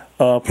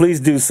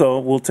 Please do so.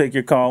 We'll take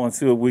your call and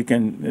see what we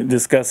can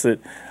discuss it.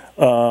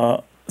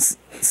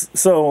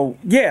 So,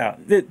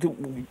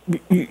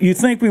 you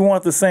think we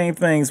want the same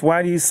things.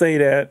 Why do you say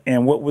that,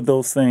 and what would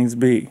those things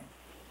be?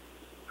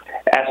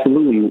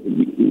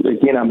 Absolutely.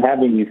 Again, I'm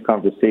having these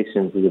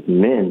conversations with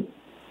men.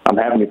 I'm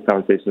having these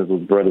conversations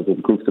with brothers,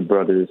 with groups of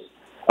brothers,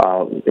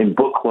 in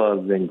book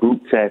clubs and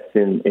group texts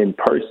and in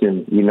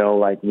person.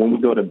 Like when we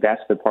go to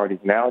bachelor parties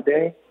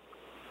nowadays,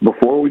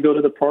 before we go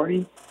to the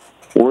party,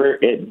 we're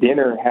at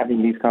dinner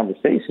having these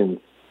conversations.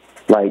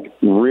 like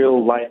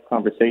real life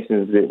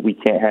conversations that we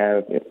can't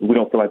have. We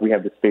don't feel like we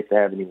have the space to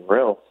have anywhere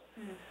else.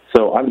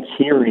 So I'm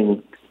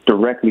hearing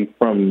directly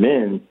from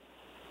men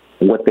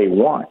what they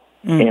want,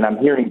 and I'm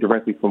hearing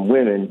directly from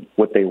women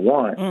what they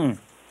want, and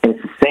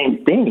it's the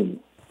same thing.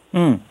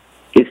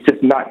 It's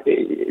just not.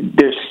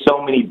 There's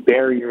so many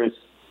barriers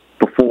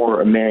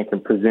before a man can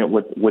present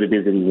what it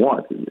is that he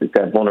wants. It's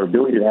that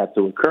vulnerability that has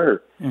to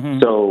occur.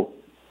 So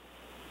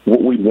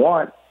what we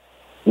want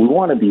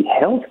to be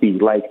healthy.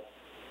 Like,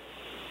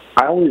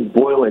 I always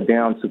boil it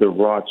down to the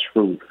raw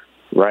truth,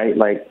 right?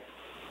 Like,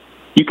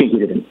 you can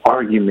get in an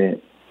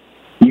argument.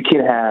 You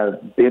can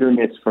have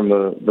bitterness from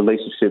a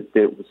relationship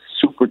that was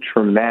super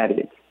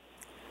traumatic.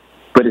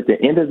 But at the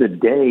end of the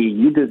day,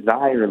 you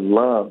desire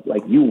love.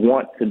 Like, you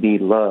want to be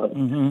loved,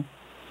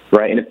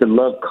 right? And if the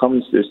love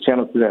is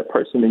channeled through that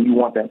person, then you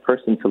want that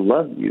person to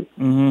love you.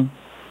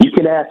 You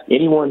can ask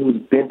anyone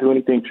who's been through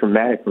anything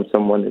traumatic from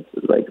someone that's,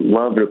 like,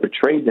 loved or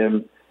betrayed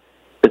them.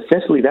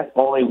 Essentially, that's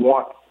all they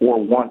want or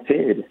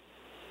wanted,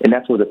 and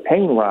that's where the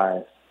pain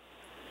lies.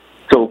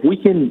 So if we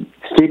can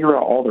figure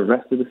out all the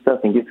rest of the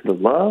stuff and get to the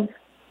love,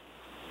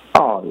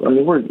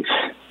 we're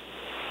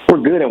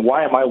good. And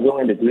why am I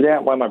willing to do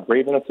that? Why am I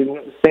brave enough to do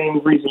it? The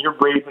same reason you're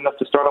brave enough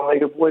to start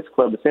Omega Boys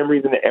Club. The same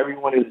reason that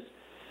everyone who's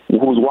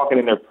walking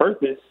in their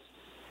purpose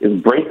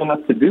is brave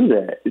enough to do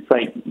that. It's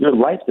like your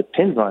life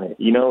depends on it.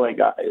 You know, like,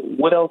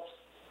 what else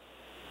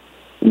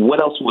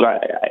would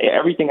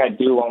everything I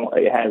do,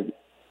 it has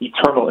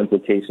eternal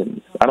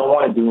implications. I don't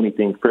want to do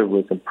anything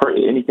frivolous, and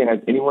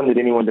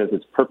anyone does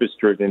that's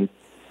purpose-driven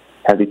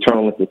has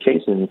eternal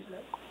implications.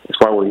 That's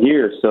why we're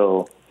here.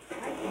 So,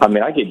 I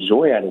mean, I get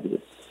joy out of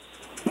this.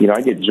 You know,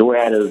 I get joy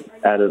out of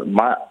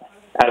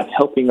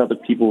helping other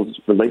people's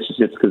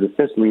relationships, because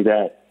essentially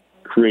that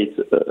creates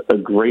a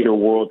greater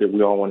world that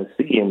we all want to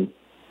see. And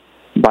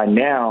by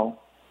now,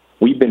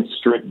 we've been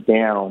stripped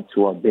down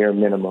to our bare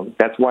minimum.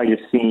 That's why you're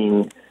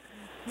seeing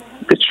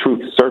the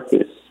truth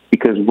surface,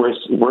 because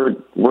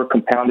we're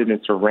compounded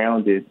and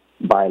surrounded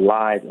by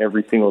lies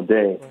every single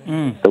day.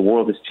 The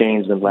world has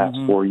changed in the last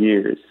 4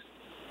 years,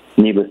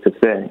 needless to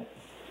say.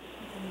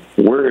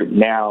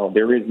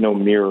 There is no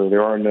mirror,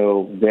 there are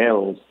no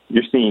veils.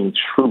 You're seeing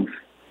truth.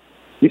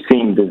 You're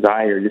seeing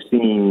desire. You're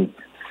seeing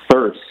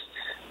thirst.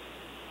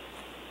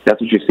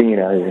 That's what you're seeing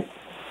out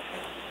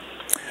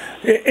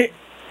here.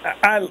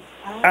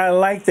 I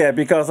like that,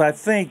 because I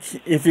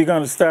think if you're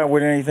going to start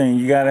with anything,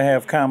 you got to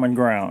have common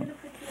ground.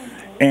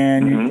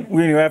 And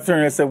you have to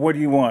turn and say, what do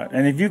you want?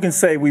 And if you can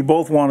say we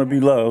both want to be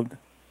loved,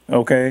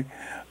 okay,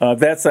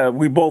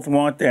 we both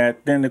want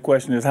that. Then the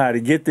question is how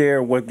to get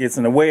there, what gets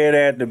in the way of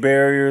that, the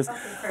barriers.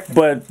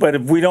 But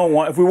if we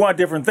want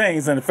different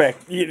things, then in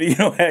fact, that's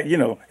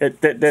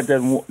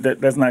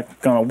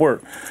not going to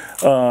work.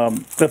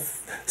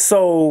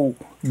 So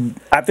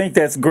I think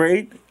that's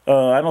great.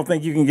 I don't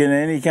think you can get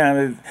any kind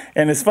of,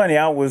 and it's funny,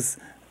 I was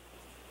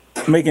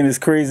making this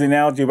crazy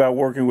analogy about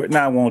working with,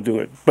 I won't do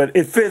it, but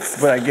it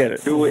fits, but I get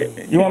it. Do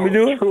it. You want me to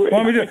do it? You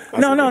want me to do it?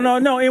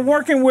 No. In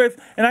working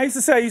with, and I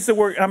used to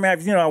work, I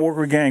work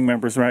with gang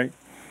members, right?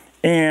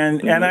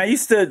 And I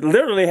used to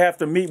literally have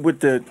to meet with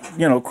the,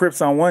 Crips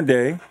on one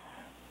day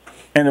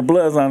and the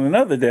Bloods on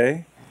another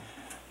day,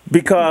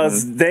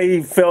 because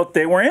they felt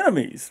they were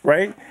enemies,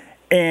 right?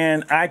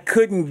 And I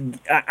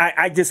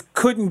just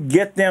couldn't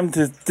get them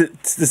to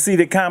see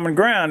the common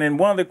ground. And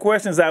one of the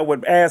questions I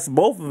would ask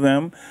both of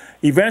them,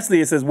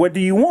 eventually it says, what do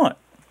you want?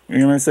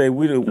 And say,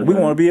 we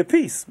want to be at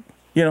peace.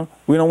 We don't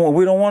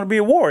want to be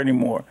at war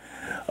anymore.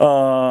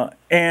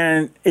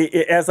 And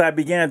as I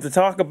began to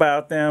talk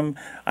about them,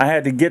 I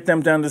had to get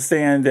them to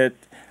understand that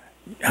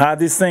how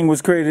this thing was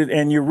created,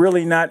 and you're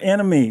really not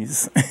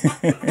enemies.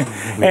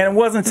 And it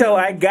wasn't until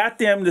I got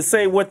them to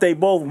say what they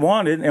both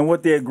wanted and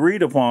what they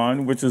agreed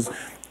upon, which is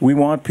we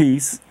want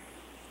peace.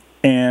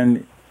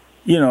 And,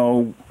 and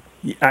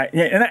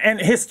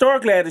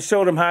historically I had to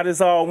show them how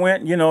this all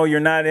went. You're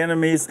not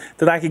enemies,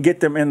 that I could get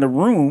them in the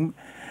room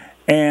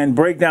and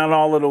break down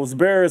all of those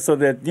barriers so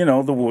that,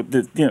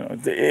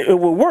 it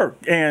will work.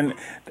 And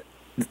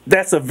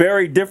that's a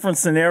very different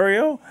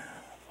scenario.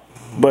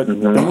 But the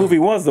movie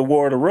was The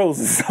War of the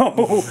Roses,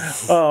 so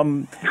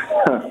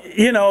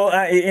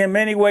in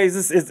many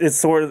ways it's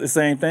sort of the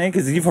same thing,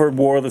 because you've heard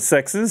War of the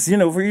Sexes,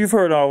 you've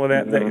heard all of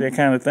that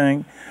kind of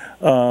thing.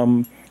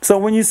 So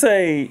when you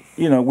say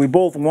we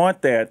both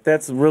want that,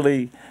 that's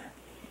really,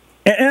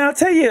 and I'll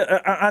tell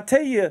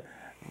you,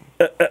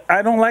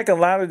 I don't like a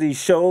lot of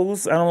these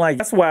shows.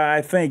 That's why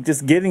I think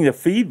just getting the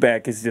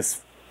feedback is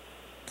just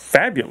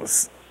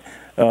fabulous,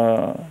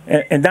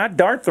 and not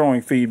dart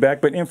throwing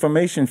feedback, but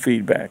information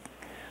feedback.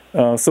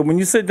 So when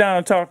you sit down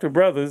and talk to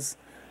brothers,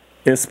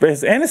 and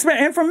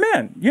for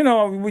men,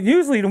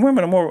 usually the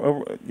women are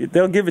more,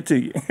 they'll give it to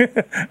you.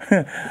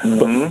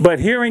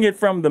 But hearing it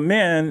from the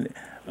men,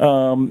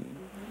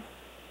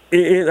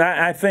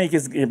 I think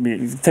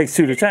it takes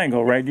two to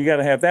tango, right? You got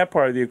to have that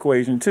part of the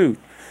equation too.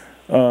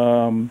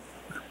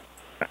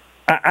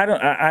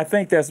 I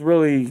think that's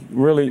really,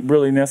 really,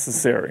 really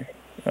necessary.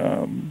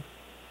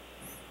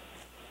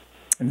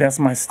 And that's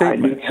my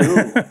statement. I do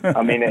too.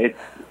 I mean,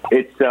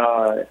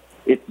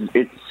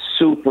 it's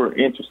super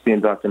interesting,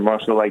 Dr.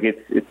 Marshall. Like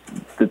it's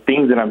the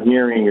things that I'm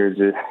hearing are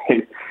just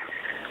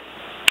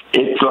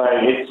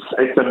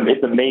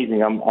it's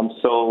amazing.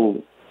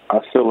 I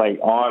feel like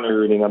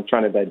honored, and I'm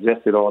trying to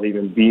digest it all to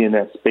even be in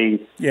that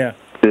space. Yeah.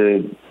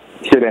 To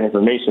share that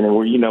information, and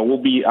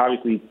we'll be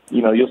obviously,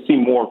 you'll see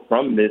more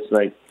from this,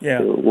 like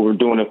what we're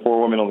doing in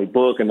 4 Women Only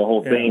book and the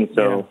whole thing.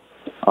 So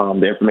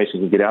the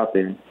information can get out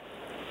there.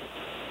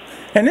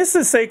 And this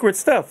is sacred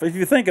stuff if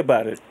you think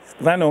about it.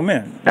 'Cause I know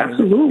men.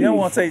 Absolutely. You don't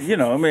want to say,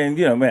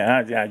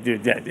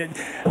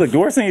 look, the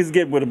worst thing is to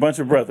get with a bunch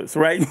of brothers,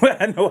 right?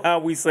 I know how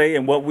we say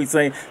and what we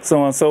say, so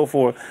on and so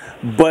forth.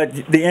 But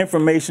the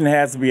information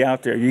has to be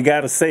out there. You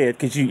got to say it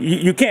because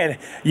you can't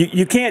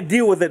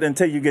deal with it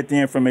until you get the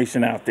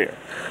information out there.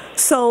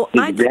 So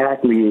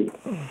exactly.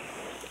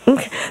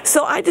 Okay,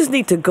 so I just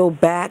need to go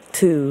back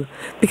to,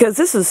 because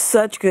this is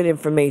such good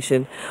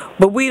information,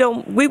 but we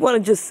want to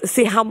just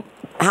see how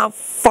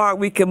far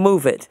we can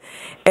move it,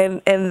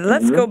 and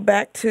let's go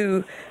back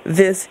to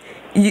this.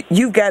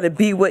 You've got to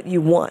be what you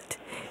want,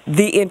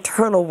 the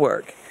internal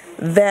work,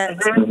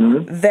 that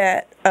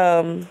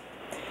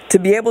to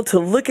be able to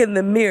look in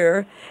the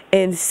mirror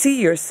and see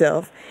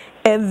yourself,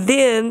 and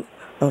then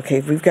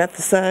we've got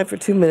the sign for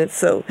 2 minutes.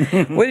 So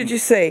what did you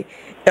say?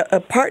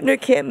 A partner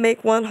can't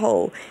make one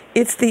whole.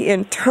 It's the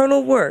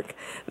internal work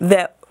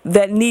that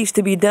needs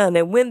to be done.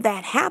 And when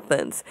that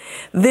happens,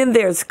 then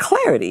there's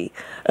clarity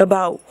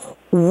about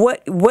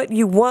what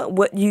you want,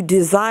 what you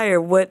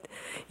desire, what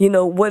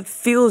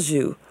fills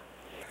you.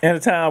 And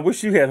at the time, I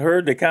wish you had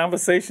heard the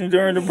conversation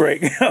during the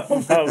break.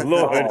 Oh, my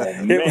Lord.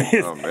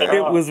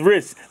 It was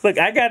rich. Look,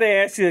 I got to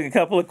ask you a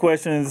couple of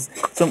questions.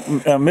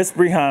 Miss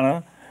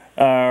Brianna,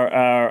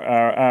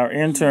 our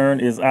intern,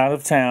 is out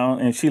of town,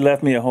 and she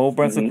left me a whole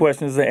bunch of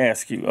questions to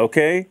ask you,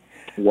 okay?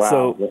 Wow,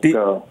 so let's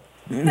go.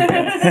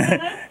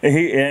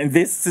 And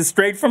this is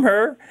straight from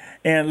her.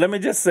 And let me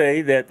just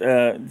say that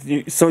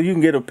so you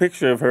can get a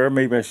picture of her.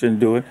 Maybe I shouldn't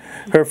do it.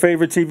 Her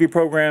favorite TV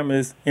program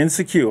is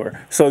Insecure.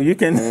 So you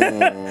can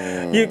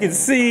you can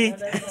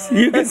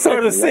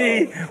sort of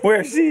see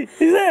where she's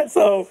at.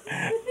 So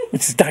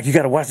Doc, you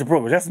got to watch the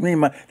program. That's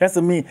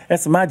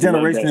my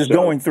generation is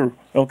going through.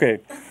 Okay.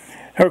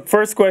 Her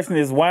first question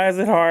is, why is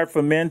it hard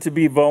for men to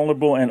be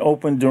vulnerable and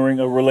open during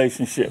a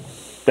relationship?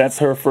 That's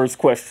her first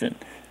question.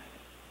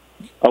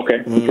 Okay,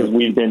 because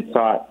we've been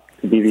taught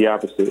to be the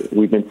opposite.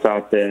 We've been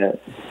taught that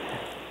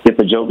if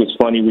a joke is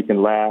funny, we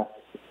can laugh.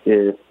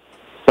 If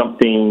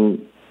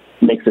something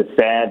makes us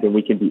sad, then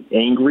we can be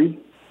angry.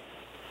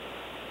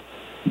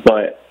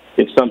 But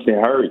if something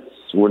hurts,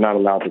 we're not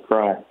allowed to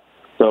cry.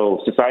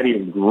 So society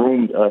has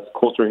groomed us,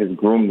 culture has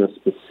groomed us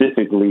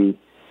specifically,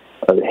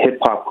 the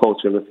hip-hop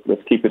culture,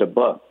 let's keep it a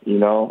buck,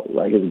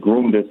 like it's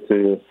groomed us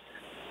to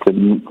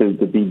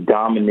be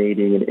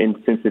dominating and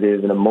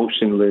insensitive and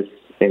emotionless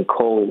and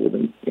cold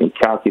and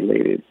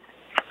calculated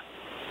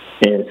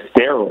and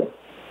sterile.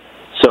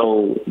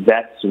 So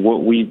that's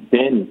what we've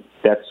been.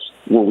 That's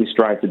what we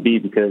strive to be,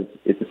 because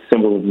it's a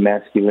symbol of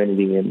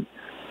masculinity and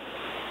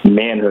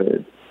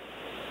manhood.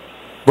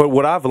 But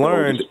what I've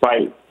learned...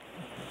 Despite...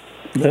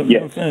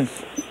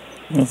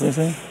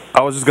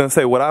 I was just going to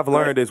say, what I've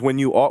learned is when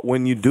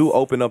you do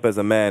open up as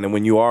a man and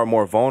when you are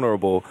more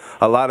vulnerable,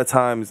 a lot of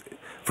times...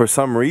 For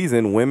some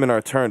reason, women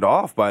are turned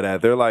off by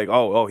that. They're like,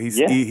 he's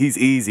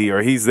easy,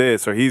 or he's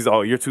this, or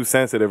you're too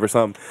sensitive or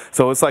something.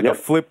 So it's like a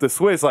flip the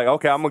switch. Like,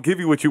 okay, I'm gonna give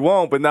you what you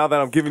want, but now that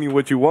I'm giving you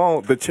what you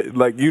want,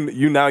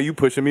 you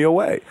pushing me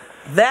away.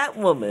 That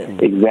woman.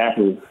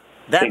 Exactly.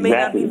 That may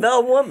not be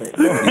the woman.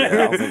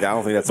 I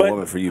don't think that's a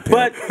woman for you, Pam.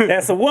 But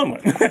that's a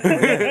woman.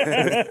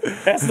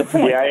 That's the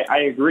point. Yeah, I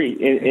agree.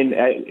 And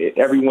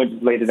everyone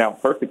just laid it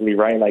out perfectly,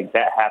 right? Like,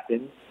 that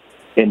happens.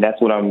 And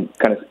that's what I'm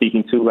kind of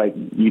speaking to. Like,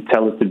 you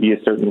tell us to be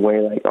a certain way,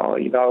 like,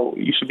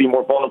 you should be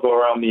more vulnerable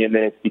around me. And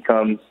then it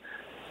becomes,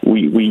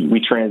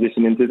 we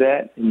transition into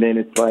that. And then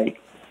it's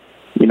like,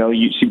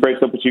 she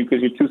breaks up with you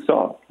because you're too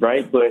soft,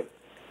 right? But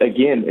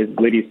again, as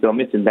Lady Estelle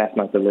mentioned, that's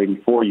not the lady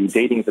for you.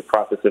 Dating is a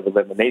process of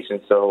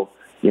elimination. So,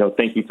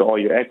 thank you to all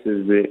your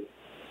exes that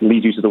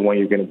leads you to the one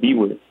you're going to be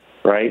with,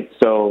 right?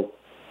 So,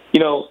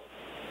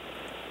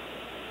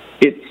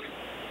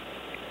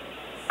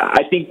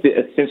 I think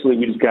that essentially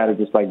we just got to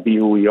just be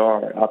who we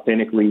are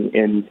authentically,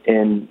 and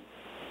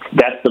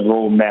that's the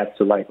roadmap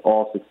to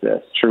all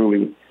success,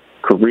 truly.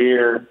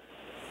 Career,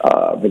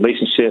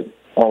 relationship,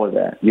 all of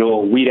that.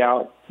 You'll weed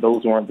out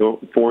those who aren't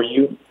for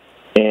you,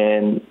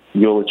 and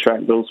you'll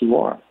attract those who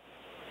are.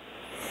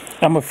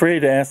 I'm afraid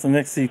to ask the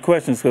next few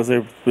questions because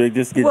they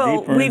just get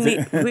deeper.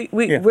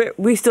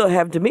 We still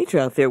have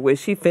Demetra out there. Was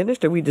she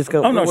finished, or we just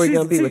going? Oh no,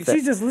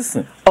 she's just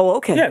listening. Oh,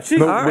 okay. Yeah,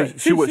 all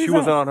right. She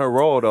wasn't on her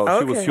roll though.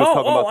 Okay. She was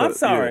talking about. I'm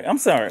sorry. I'm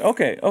sorry.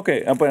 Okay.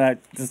 But I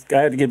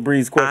had to get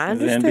Bree's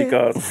questions in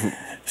because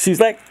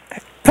she's like,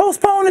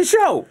 postpone the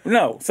show.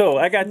 No, so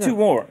I got two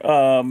more.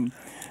 Oh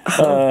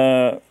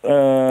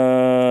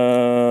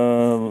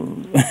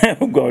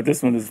God,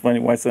 this one is funny.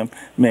 Why some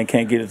men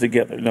can't get it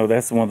together? No,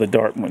 that's one of the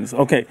dark ones.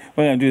 Okay,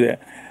 we're gonna do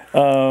that.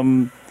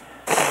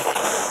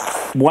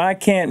 why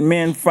can't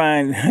men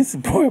find,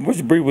 boy,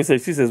 Bush Bree would say,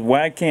 she says,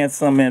 why can't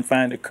some men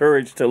find the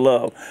courage to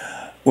love?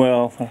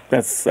 Well,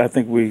 I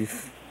think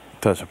we've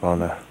touched upon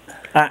that.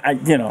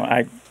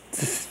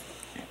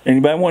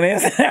 Anybody want to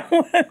answer that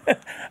one?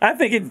 I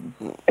think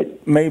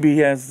it maybe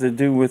has to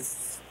do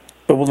with,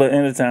 but we'll let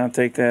Entertown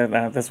take that.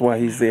 That's why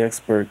he's the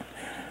expert.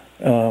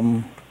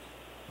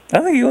 I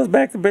think it goes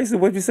back to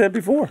basically what you said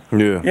before.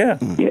 Yeah. Yeah,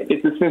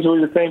 it's essentially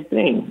the same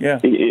thing. Yeah.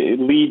 It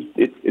leads,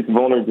 it's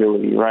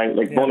vulnerability, right?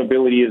 Like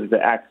vulnerability is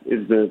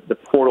the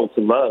portal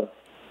to love.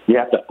 You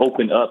have to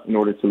open up in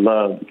order to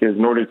love, because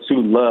in order to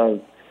love,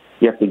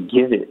 you have to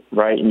give it,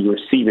 right? And you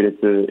receive it.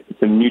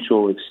 It's a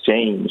mutual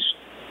exchange.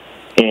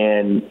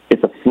 And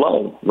it's a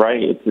flow,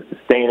 right? It's the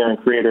sustainer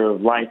and creator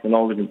of life and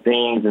all different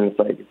things. And it's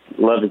like,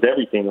 love is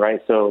everything,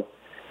 right? So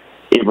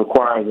it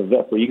requires a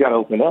vessel. You got to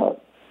open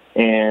up.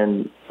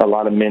 And a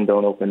lot of men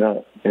don't open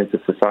up. And it's a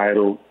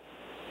societal,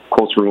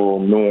 cultural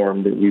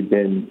norm that we've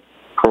been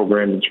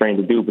programmed and trained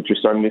to do. But you're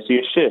starting to see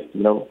a shift,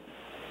 you know.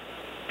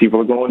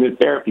 People are going to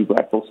therapy.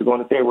 Black folks are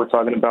going to therapy. We're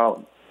talking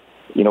about,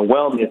 you know,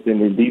 wellness.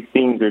 And these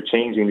things are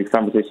changing. These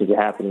conversations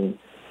are happening,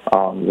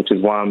 which is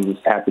why I'm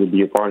just happy to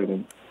be a part of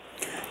them.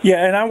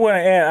 Yeah, and I want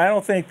to add, I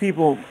don't think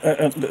people,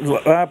 a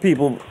lot of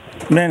people,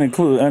 men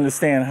included,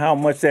 understand how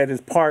much that is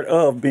part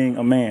of being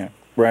a man,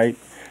 right?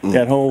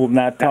 That whole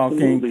not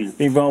talking,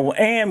 being vulnerable.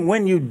 And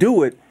when you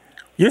do it,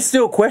 you're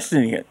still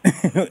questioning it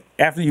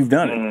after you've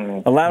done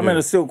it. A lot of men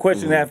are still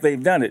questioning after they've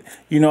done it.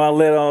 You know, I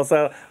let all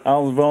out, I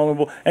was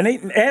vulnerable. And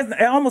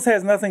it almost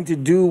has nothing to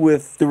do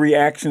with the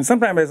reaction.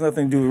 Sometimes it has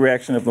nothing to do with the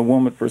reaction of the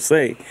woman per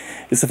se.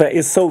 It's the fact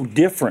it's so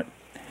different.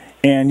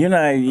 And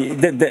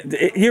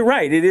you're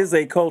right. It is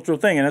a cultural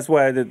thing, and that's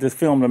why this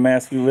film, The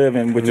Mask You Live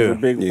In, which is a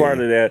big part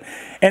of that.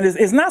 And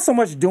it's not so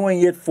much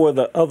doing it for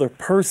the other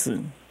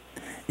person.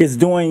 It's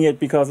doing it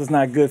because it's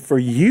not good for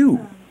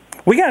you.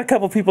 We got a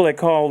couple people that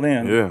called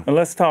in. Yeah. And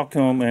let's talk to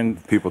them.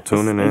 And people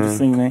tuning in.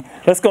 Interesting thing.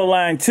 Let's go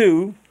line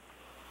 2.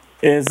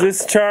 Is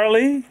this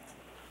Charlie?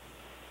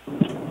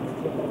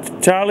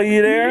 Charlie,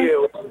 you there?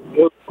 Yeah.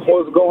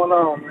 What's going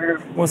on,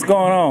 man? What's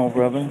going on,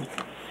 brother?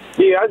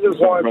 Yeah, I just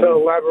wanted to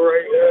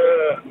elaborate,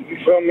 you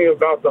feel me,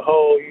 about the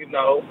whole, you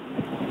know,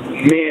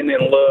 men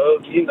in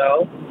love, you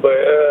know. But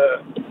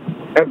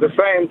at the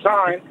same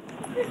time,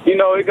 you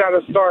know, it got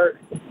to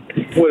start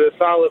with a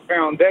solid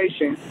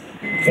foundation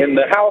in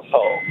the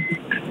household.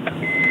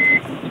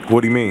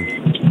 What do you mean?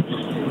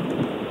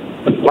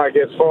 Like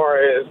as far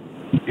as,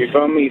 you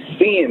feel me,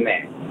 seeing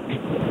that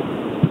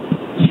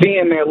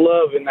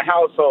love in the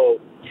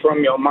household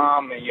from your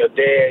mom and your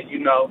dad, you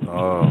know.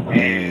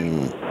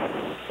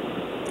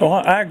 Oh,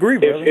 I agree,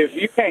 brother.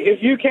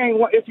 If you can't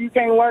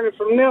learn it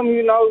from them,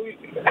 you know,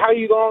 how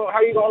you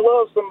gonna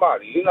love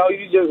somebody? You know,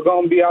 you just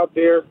gonna be out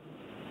there,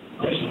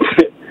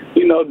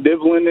 you know,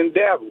 dibbling and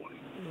dabbling.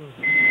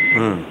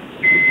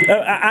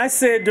 I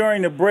said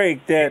during the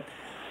break that,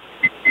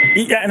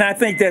 and I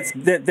think that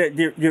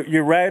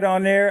you're right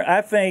on there.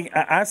 I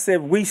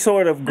said we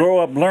sort of grow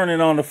up learning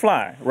on the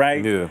fly,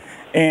 right? Yeah.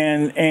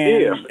 And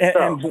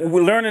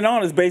we're learning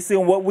on is basically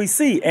on what we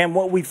see and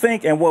what we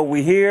think and what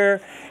we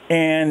hear.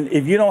 And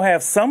if you don't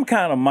have some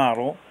kind of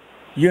model,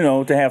 you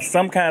know, to have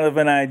some kind of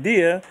an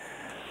idea,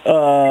 you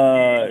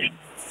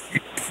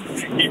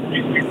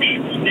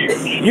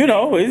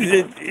know,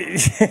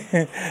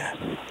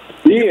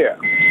 yeah.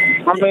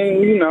 I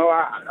mean, you know,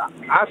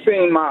 I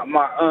seen my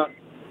aunt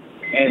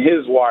and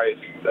his wife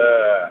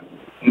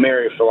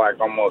married for like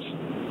almost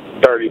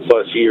 30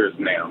 plus years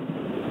now,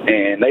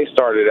 and they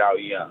started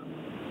out young.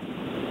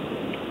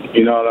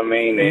 You know what I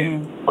mean?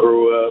 And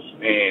grew up,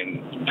 and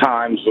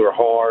times were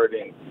hard,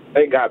 and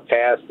they got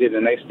past it,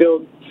 and they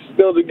still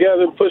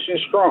together, pushing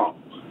strong.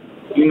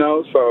 You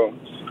know, so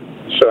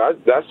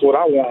that's what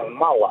I want in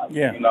my life.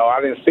 Yeah. You know,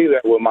 I didn't see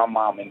that with my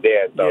mom and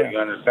dad, though. Yeah. You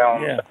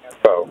understand what Yeah. I'm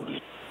saying? So,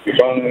 you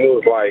know, it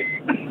was like,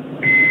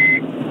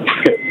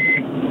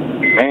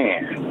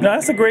 man. No,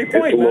 that's a great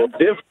point, it's a little man.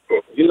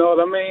 difficult. You know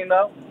what I mean,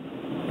 though?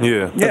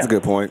 Yeah. That's a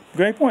good point.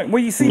 Great point.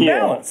 Well, you see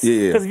balance.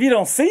 Yeah. Because if you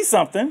don't see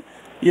something,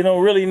 you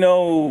don't really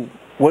know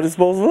what it's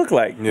supposed to look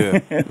like. Yeah.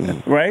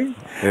 Right?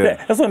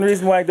 Yeah. That's one of the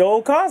reasons why the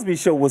old Cosby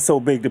Show was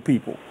so big to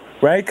people.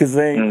 Right? Because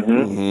they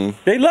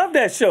loved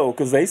that show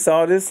because they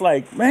saw this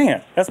like,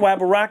 man, that's why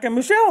Barack and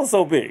Michelle are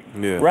so big.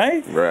 Yeah.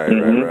 Right? Right.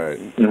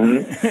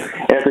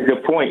 That's a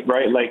good point,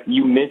 right? Like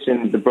you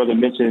mentioned, the brother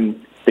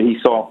mentioned that he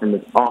saw from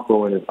his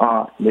uncle and his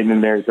aunt. They've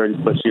been married 30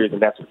 plus years, and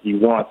that's what he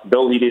wants.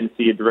 Though he didn't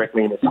see it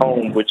directly in his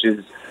home, which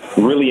is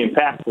really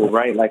impactful,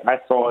 right? Like I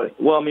saw it.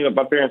 Well, I mean,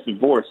 my parents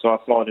divorced, so I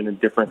saw it in a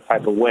different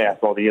type of way. I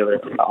saw the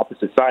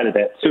opposite side of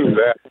that too,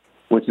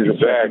 which is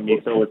affecting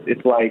me. So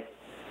it's like,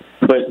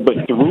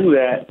 but through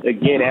that,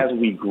 again, as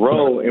we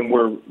grow and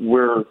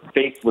we're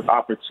faced with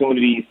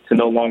opportunities to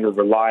no longer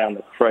rely on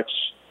the crutch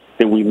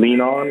that we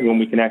lean on when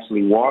we can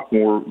actually walk,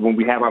 when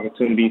we have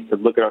opportunities to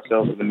look at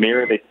ourselves in the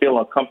mirror, they feel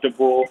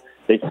uncomfortable.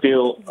 They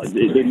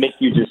make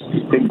you just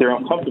think they're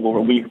uncomfortable.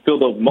 When we feel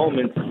those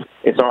moments,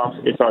 it's our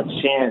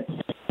chance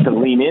to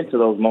lean into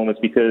those moments,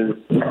 because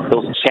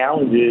those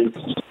challenges,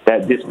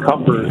 that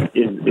discomfort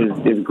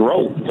is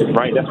growth,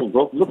 right? That's what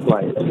growth looks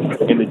like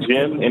in the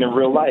gym and in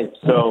real life.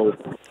 So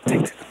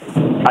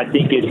I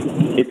think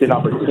it's an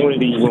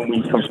opportunity when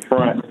we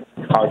confront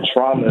our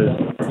traumas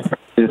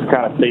to just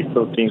kind of face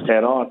those things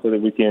head on, so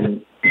that we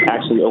can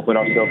actually open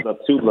ourselves up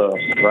to love,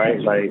 right?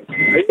 Like,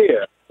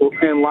 yeah.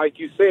 And like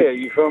you said,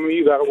 you feel me?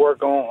 You got to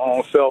work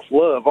on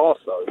self-love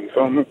also. You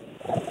feel me?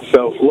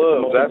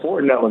 Self-love, that's an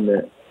important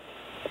element.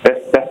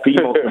 That's the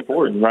most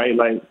important, right?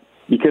 Like,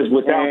 because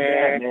without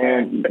that,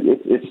 man,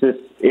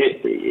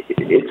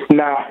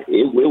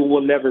 it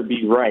will never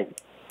be right.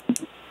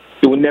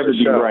 It will never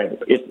be right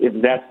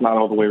if that's not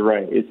all the way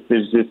right.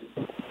 There's just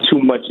too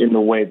much in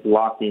the way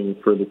blocking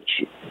for the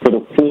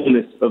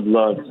fullness of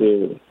love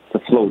to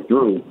flow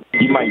through.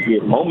 You might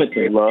get moments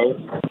of love,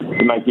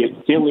 you might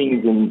get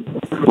feelings and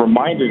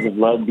reminders of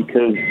love,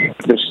 because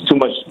there's too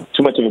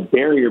much of a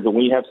barrier. But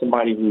when you have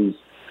somebody who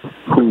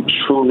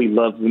truly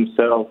loves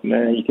themselves,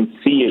 man, you can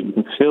see it, you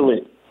can feel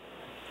it.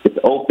 It's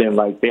open,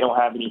 like they don't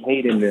have any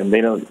hate in them.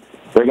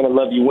 They're gonna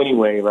love you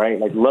anyway, right?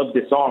 Like, love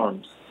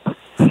disarms.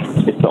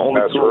 It's the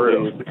only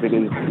tool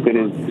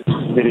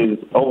that is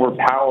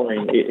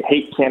overpowering.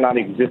 Hate cannot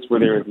exist where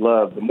there is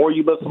love. The more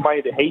you love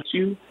somebody that hates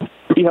you,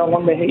 see how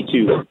long they hate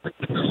you.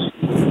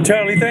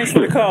 Charlie, thanks for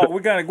the call. We're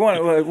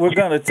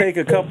gonna take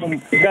a couple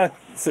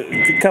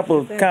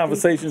of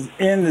conversations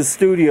in the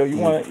studio. You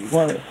want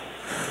to?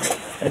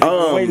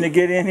 Waiting to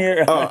get in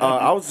here.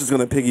 I was just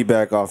gonna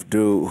piggyback off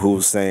dude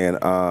who's saying,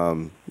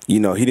 he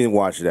didn't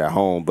watch it at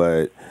home,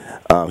 but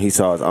he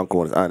saw his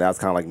uncle and his aunt. That's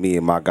kind of like me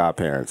and my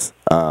godparents.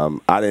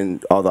 Although I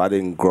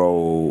didn't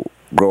grow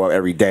up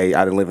every day.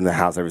 I didn't live in the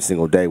house every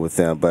single day with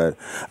them, but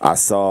I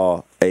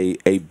saw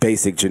a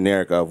basic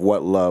generic of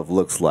what love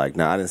looks like.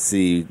 Now, I didn't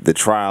see the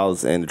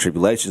trials and the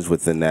tribulations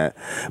within that,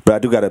 but I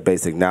do got a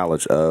basic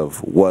knowledge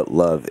of what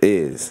love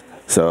is.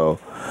 So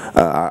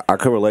I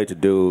could relate to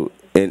dude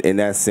in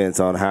that sense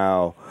on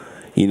how,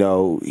 he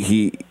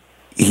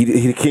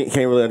can't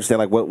really understand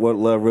like what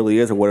love really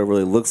is or what it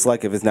really looks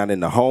like if it's not in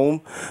the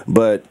home,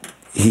 but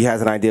he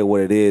has an idea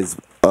what it is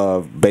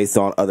based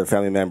on other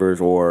family members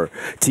or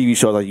TV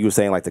shows, like you were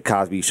saying, like the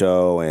Cosby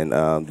Show and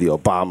the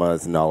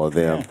Obamas and all of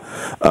them.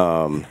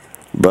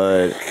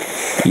 But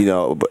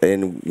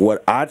and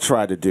what I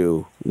try to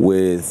do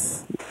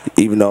with,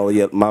 even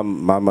though my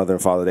mother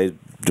and father, they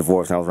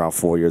divorced when I was around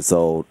 4 years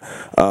old,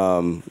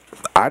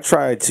 I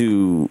try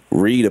to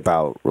read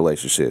about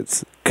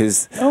relationships,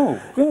 because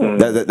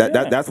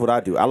that's what I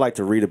do. I like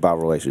to read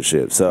about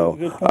relationships. So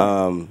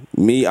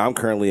I'm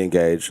currently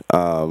engaged,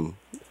 and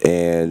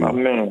me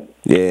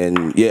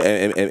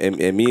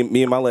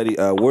and my lady,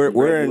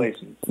 we're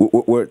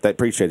I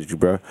appreciated you,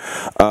 bro.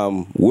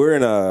 We're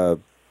in a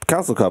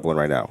counseling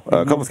right now,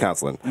 couples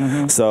counseling.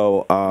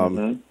 So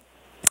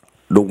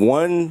the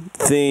one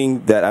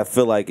thing that I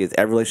feel like is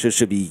every relationship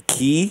should be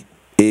key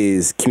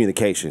is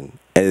communication.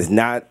 And it's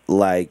not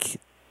like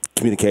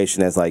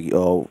communication as like,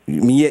 talk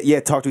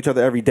to each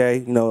other every day,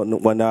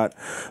 whatnot.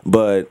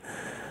 But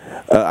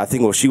I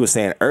think what she was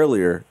saying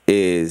earlier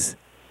is,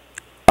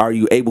 are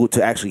you able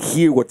to actually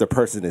hear what the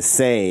person is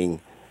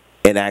saying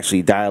and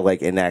actually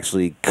dialect and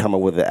actually come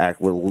up with a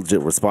legit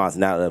response,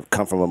 not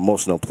come from an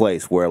emotional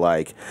place where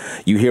like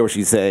you hear what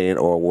she's saying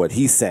or what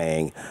he's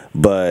saying,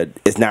 but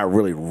it's not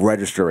really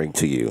registering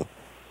to you.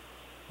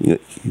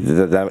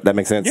 That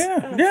makes sense?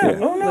 Yeah.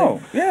 Oh,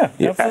 no. Yeah.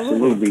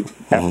 Absolutely.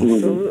 I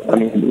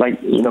mean, like,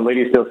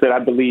 Lady Estelle said, I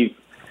believe,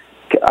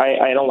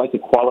 I don't like to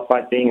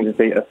qualify things and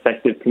say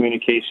effective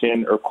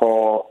communication or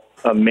call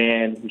a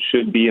man who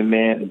should be a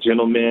man a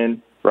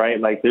gentleman, right?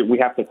 Like, we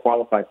have to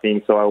qualify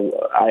things. So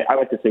I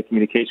like to say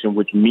communication,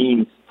 which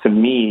means to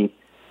me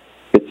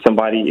that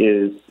somebody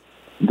is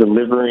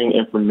delivering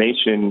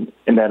information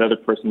and that other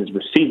person is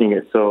receiving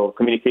it. So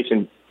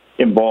communication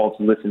involves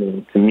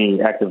listening to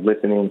me, active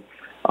listening.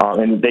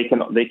 And they can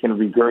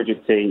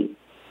regurgitate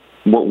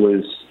what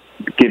was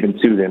given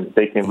to them.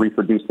 They can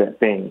reproduce that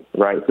thing,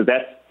 right? So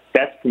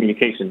that's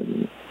communication to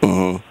me.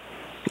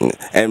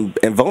 And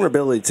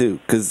vulnerability too,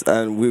 because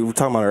we were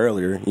talking about it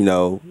earlier.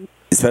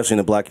 Especially in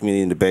the black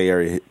community, in the Bay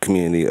Area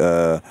community,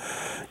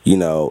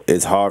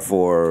 it's hard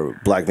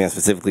for black men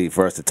specifically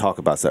for us to talk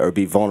about stuff or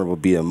be vulnerable,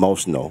 be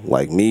emotional.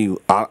 Like me,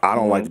 I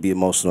don't like to be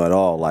emotional at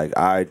all. Like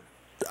I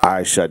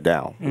shut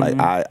down. Like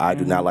I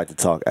do not like to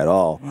talk at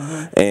all.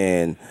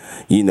 And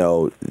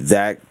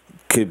that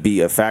could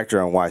be a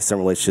factor on why some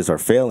relationships are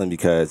failing,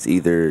 because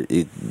either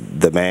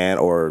the man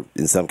or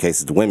in some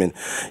cases the women,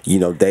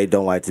 they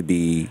don't like to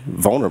be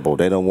vulnerable.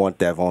 They don't want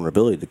that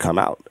vulnerability to come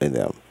out in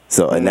them.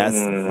 So and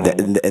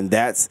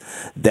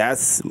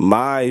that's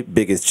my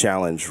biggest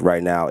challenge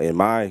right now in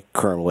my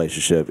current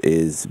relationship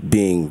is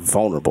being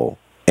vulnerable.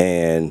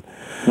 And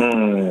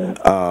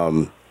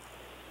I'm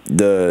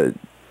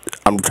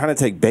trying to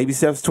take baby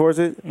steps towards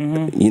it.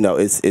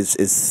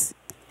 It's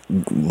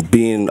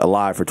being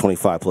alive for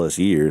 25 plus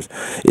years.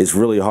 It's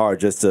really hard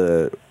just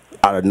to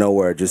out of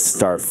nowhere just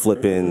start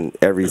flipping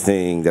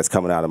everything that's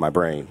coming out of my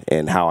brain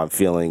and how I'm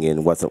feeling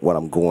and what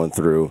I'm going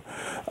through.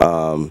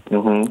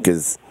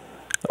 Because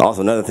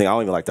also another thing, I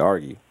don't even like to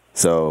argue.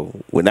 So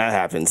when that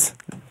happens,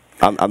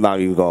 I'm not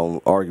even going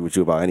to argue with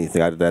you about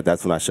anything.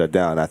 That's when I shut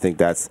down. I think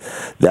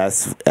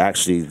that's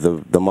actually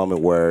the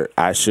moment where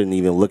I shouldn't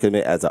even look at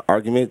it as an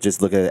argument.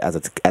 Just look at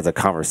it as a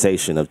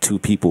conversation of two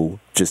people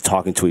just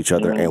talking to each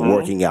other and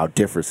working out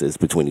differences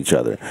between each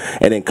other,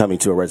 and then coming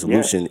to a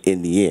resolution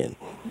in the end.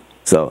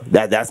 So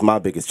that's my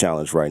biggest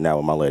challenge right now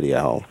with my lady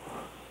at home.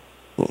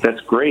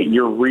 That's great.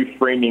 You're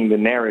reframing the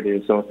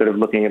narrative. So instead of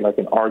looking at like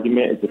an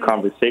argument, it's a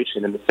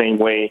conversation. In the same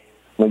way,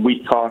 when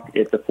we talk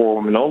at the 4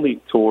 Women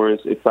Only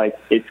tours, it's like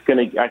it's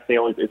gonna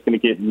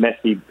get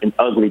messy and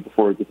ugly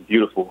before it gets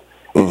beautiful.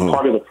 It's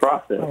part of the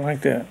process. I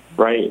like that.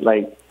 Right?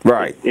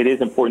 Right. It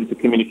is important to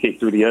communicate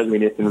through the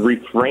ugliness and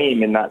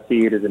reframe and not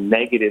see it as a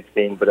negative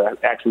thing, but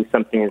actually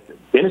something that's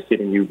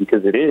benefiting you,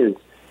 because it's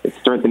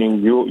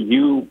strengthening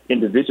you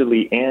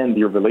individually and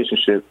your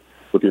relationship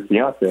with your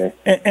fiance.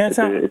 And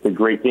it's a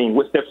great thing.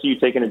 What steps are you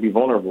taking to be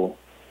vulnerable?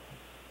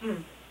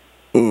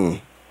 A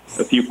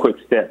few quick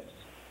steps.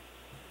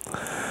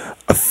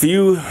 A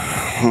few.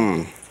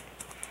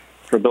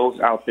 For those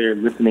out there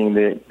listening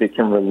that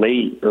can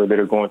relate or that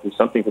are going through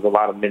something, because a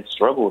lot of men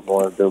struggle with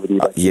vulnerability.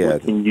 What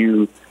can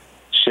you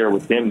share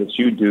with them that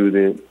you do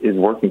that is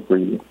working for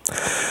you?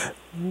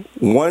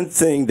 One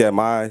thing that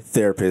my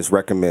therapist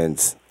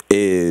recommends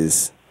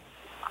is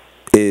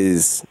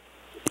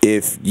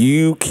if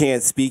you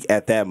can't speak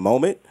at that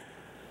moment,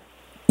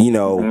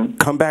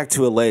 come back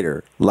to it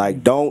later.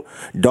 Like, don't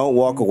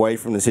walk away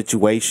from the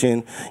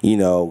situation.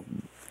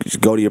 Just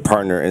go to your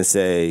partner and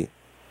say,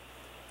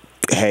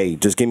 hey,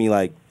 just give me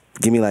like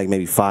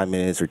maybe 5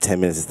 minutes or 10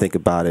 minutes to think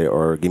about it,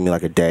 or give me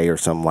like a day or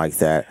something like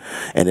that,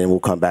 and then we'll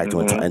come back to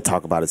it and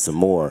talk about it some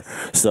more.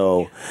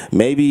 So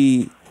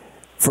maybe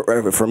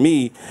for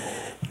me,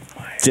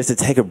 just to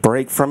take a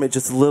break from it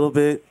just a little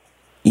bit,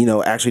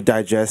 actually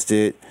digest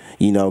it,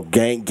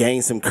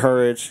 gain some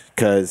courage,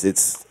 because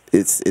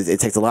it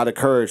takes a lot of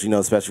courage,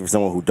 especially for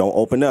someone who don't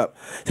open up.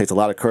 It takes a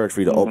lot of courage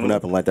for you to open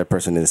up and let that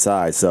person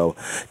inside. So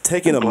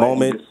taking a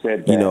moment,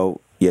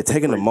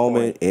 taking a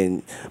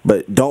moment,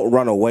 but don't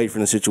run away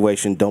from the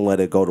situation. Don't let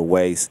it go to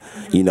waste.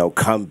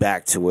 Come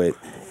back to it,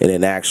 and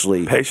then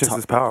actually patience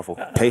is powerful.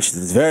 Patience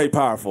is very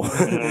powerful,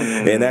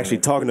 and actually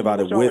talking about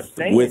it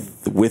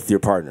with your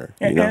partner.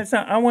 And so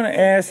I want to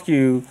ask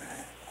you,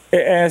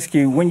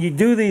 when you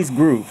do these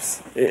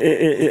groups,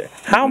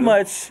 how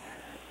much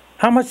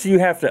do you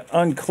have to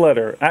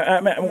unclutter?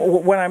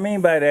 What I mean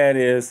by that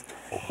is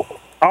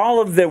all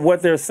of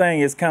what they're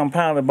saying is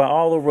compounded by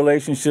all the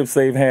relationships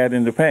they've had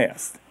in the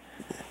past.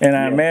 And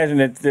I imagine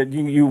that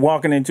you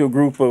walking into a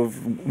group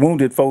of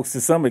wounded folks to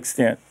some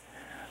extent.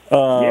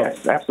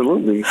 Yes,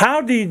 absolutely.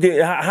 How do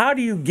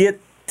you get?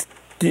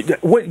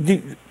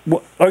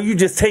 Or you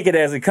just take it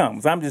as it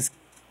comes? I'm just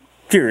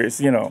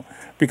curious,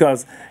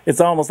 because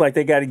it's almost like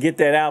they got to get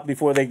that out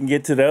before they can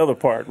get to the other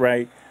part,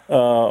 right?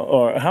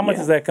 Or how much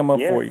does that come up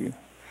for you?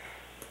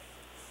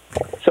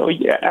 So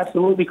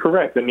absolutely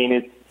correct. I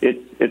mean,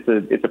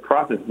 it's a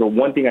process. The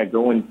one thing I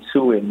go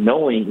into it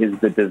knowing is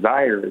the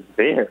desire is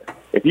there.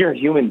 If you're a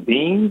human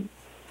being,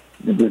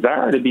 the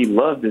desire to be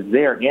loved is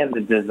there, and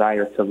the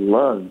desire to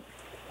love.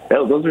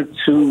 Those are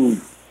two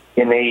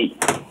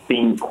innate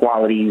thing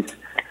qualities.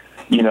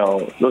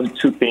 Those are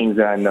two things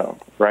that I know,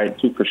 right?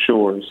 Two for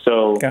sure.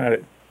 So got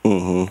it.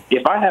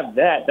 If I have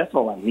that, that's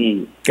all I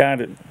need. Got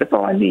it. That's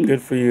all I need.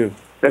 Good for you.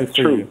 That's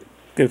true.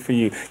 Good for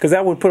you. Because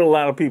that would put a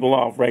lot of people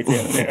off right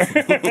there.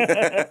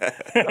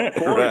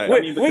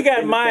 We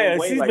got Maya.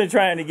 She's been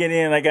trying to get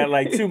in. I got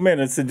like 2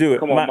 minutes to do it.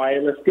 Come on, Maya,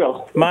 let's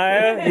go.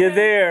 Maya, you're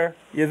there.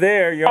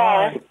 You're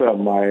on. What's up,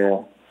 Maya?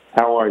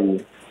 How are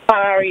you?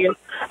 How are you?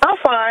 I'm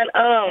fine.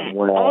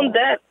 On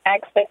that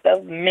aspect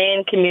of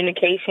men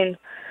communication,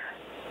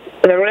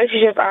 the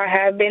relationships I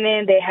have been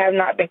in, they have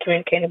not been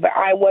communicating, but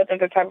I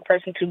wasn't the type of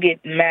person to get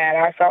mad.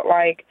 I felt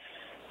like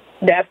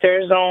that's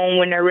their zone.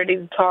 When they're ready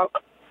to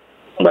talk,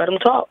 let them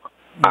talk.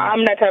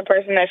 I'm that type of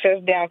person that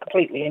shuts down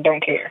completely and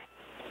don't care.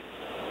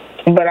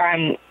 But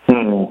I'm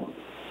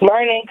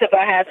learning, because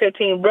I have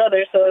 15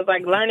 brothers, so it's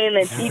like learning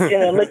and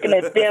teaching and looking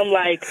at them,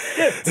 like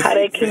how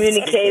they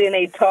communicate and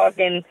they talk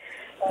and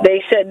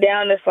they shut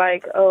down. It's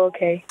like, oh,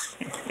 okay,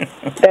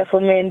 that's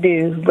what men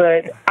do.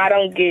 But I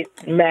don't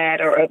get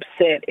mad or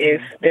upset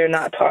if they're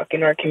not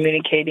talking or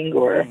communicating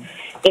or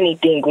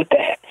anything with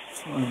that.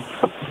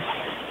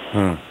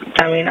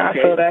 I mean, I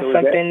feel that's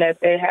something that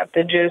they have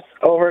to just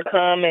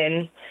overcome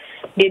and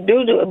get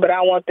due to it. But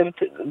I want them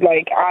to,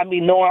 like, I'll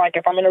be knowing, like,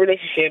 if I'm in a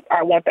relationship,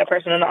 I want that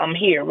person to know I'm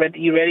here, whether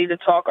you're ready to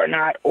talk or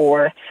not,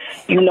 or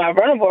you're not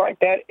vulnerable like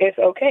that, it's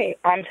okay.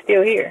 I'm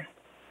still here.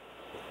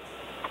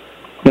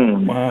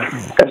 Wow.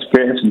 That's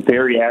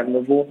very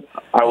admirable.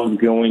 I was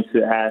going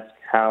to ask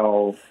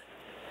how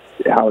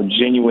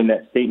genuine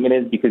that statement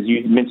is, because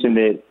you mentioned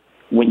that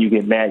when you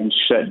get mad, you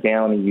shut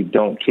down and you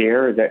don't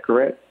care. Is that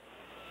correct?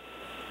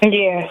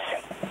 Yes.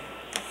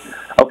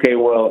 Okay,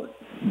 well,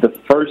 the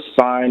first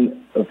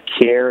sign of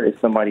care is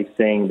somebody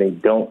saying they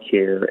don't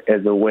care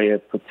as a way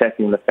of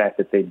protecting the fact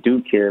that they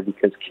do care,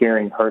 because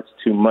caring hurts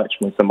too much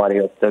when somebody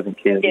else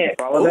doesn't care. Yeah. You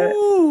follow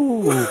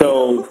that?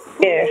 So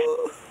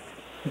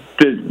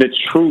the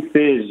truth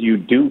is you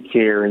do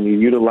care, and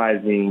you're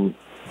utilizing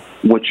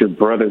what your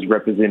brothers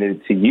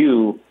represented to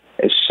you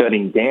as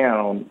shutting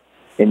down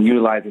and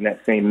utilizing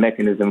that same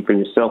mechanism for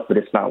yourself, but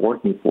it's not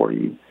working for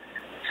you.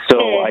 So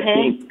I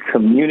think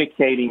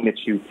communicating that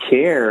you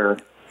care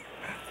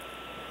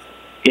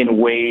in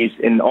ways,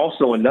 and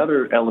also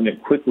another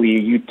element quickly,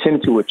 you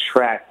tend to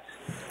attract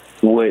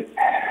what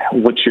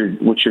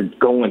you're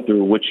going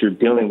through, what you're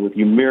dealing with.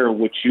 You mirror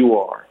what you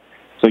are.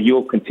 So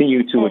you'll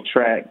continue to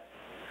attract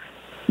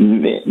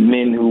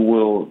men who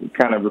will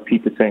kind of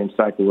repeat the same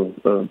cycle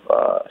of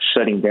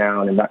shutting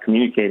down and not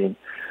communicating.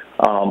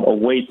 A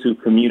way to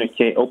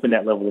communicate, open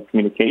that level of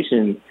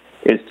communication,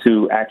 is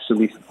to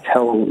actually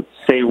tell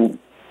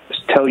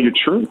your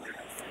truth.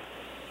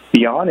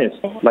 Be honest.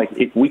 Like,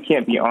 if we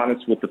can't be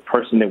honest with the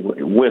person that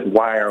we're with,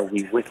 why are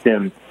we with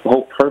them? The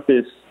whole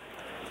purpose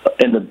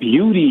and the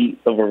beauty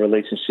of a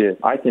relationship,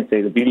 I can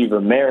say the beauty of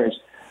a marriage,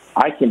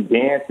 I can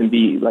dance and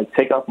be like,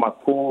 take off my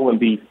cool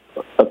and be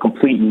a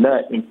complete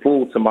nut and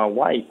fool to my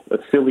wife, a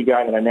silly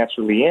guy that I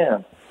naturally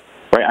am.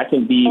 Right? I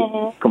can be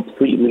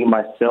completely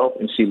myself,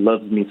 and she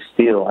loves me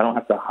still. I don't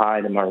have to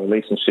hide in my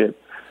relationship.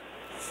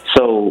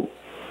 So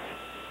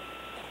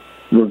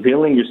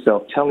revealing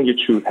yourself, telling your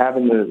truth,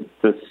 having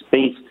the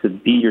space to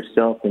be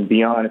yourself and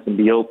be honest and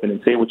be open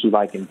and say what you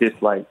like and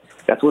dislike,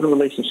 that's what a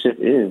relationship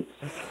is.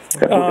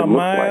 That's what it looks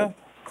like.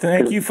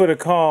 Thank you for the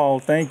call.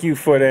 Thank you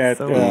for that.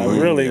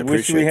 Really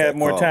wish we had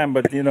more time,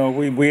 but you know,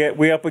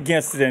 we up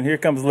against it. And here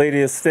comes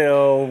Lady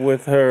Estelle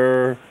with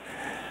her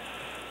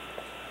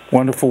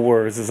wonderful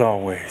words, as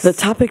always. The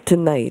topic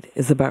tonight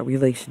is about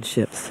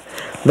relationships,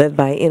 led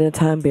by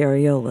Anytime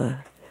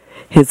Barriola,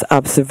 his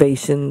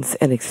observations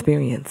and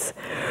experience.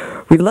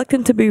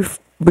 Reluctant to be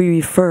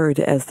referred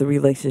as the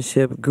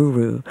relationship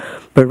guru,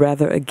 but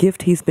rather a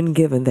gift he's been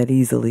given that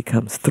easily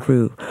comes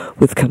through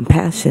with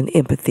compassion,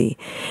 empathy,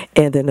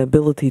 and an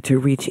ability to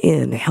reach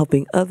in,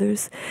 helping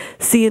others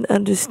see and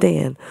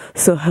understand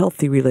so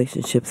healthy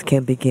relationships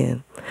can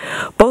begin.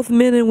 Both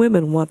men and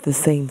women want the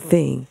same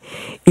thing,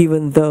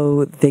 even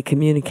though they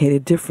communicate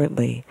it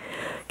differently.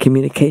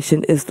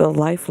 Communication is the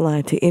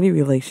lifeline to any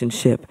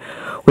relationship,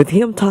 with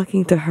him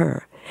talking to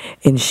her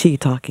and she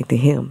talking to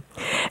him.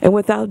 And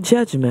without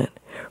judgment,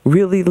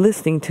 really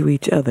listening to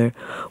each other,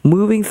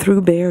 moving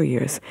through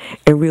barriers,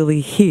 and really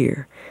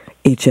hear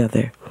each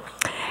other.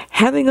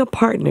 Having a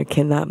partner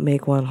cannot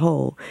make one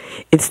whole.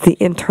 It's the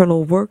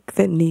internal work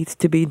that needs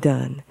to be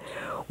done.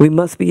 We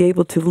must be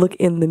able to look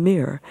in the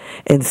mirror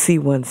and see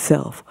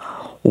oneself.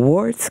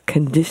 Warts,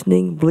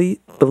 conditioning,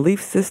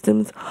 belief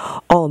systems,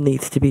 all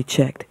needs to be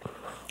checked.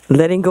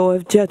 Letting go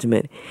of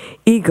judgment,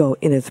 ego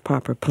in its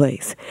proper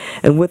place,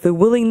 and with a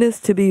willingness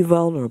to be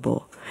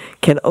vulnerable,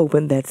 can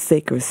open that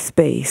sacred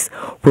space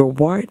where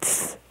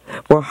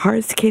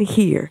hearts can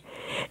hear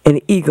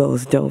and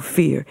egos don't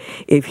fear.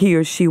 If he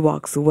or she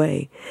walks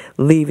away,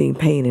 leaving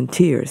pain and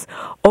tears,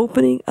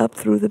 opening up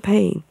through the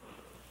pain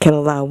can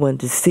allow one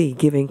to see,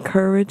 giving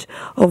courage,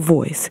 a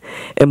voice,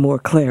 and more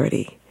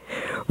clarity.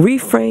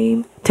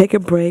 Reframe, take a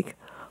break,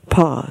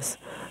 pause.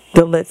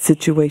 Don't let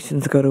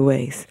situations go to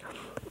waste.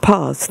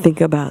 Pause,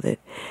 think about it,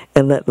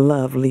 and let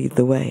love lead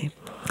the way.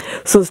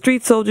 So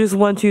Street Soldiers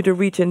want you to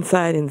reach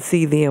inside and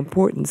see the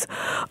importance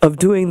of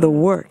doing the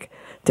work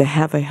to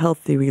have a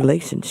healthy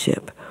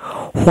relationship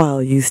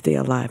while you stay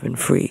alive and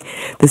free.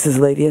 This is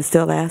Lady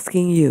Estelle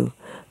asking you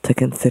to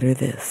consider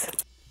this.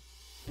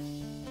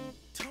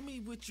 Tell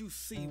me what you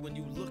see when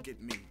you look at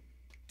me.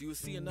 Do you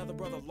see another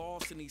brother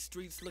lost in these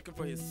streets looking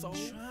for his soul?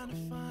 Trying to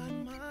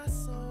find my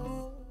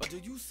soul. Or do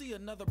you see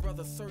another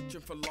brother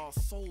searching for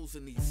lost souls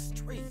in these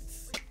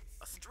streets?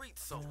 A street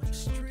soldier.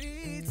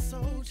 Street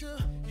soldier.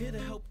 Here to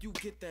help you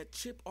get that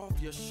chip off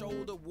your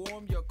shoulder,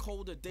 warm your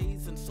colder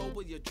days and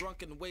sober your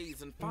drunken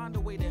ways, and find a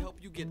way to help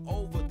you get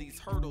over these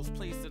hurdles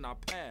placed in our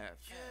path.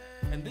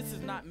 And this is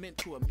not meant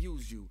to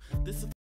amuse you. This is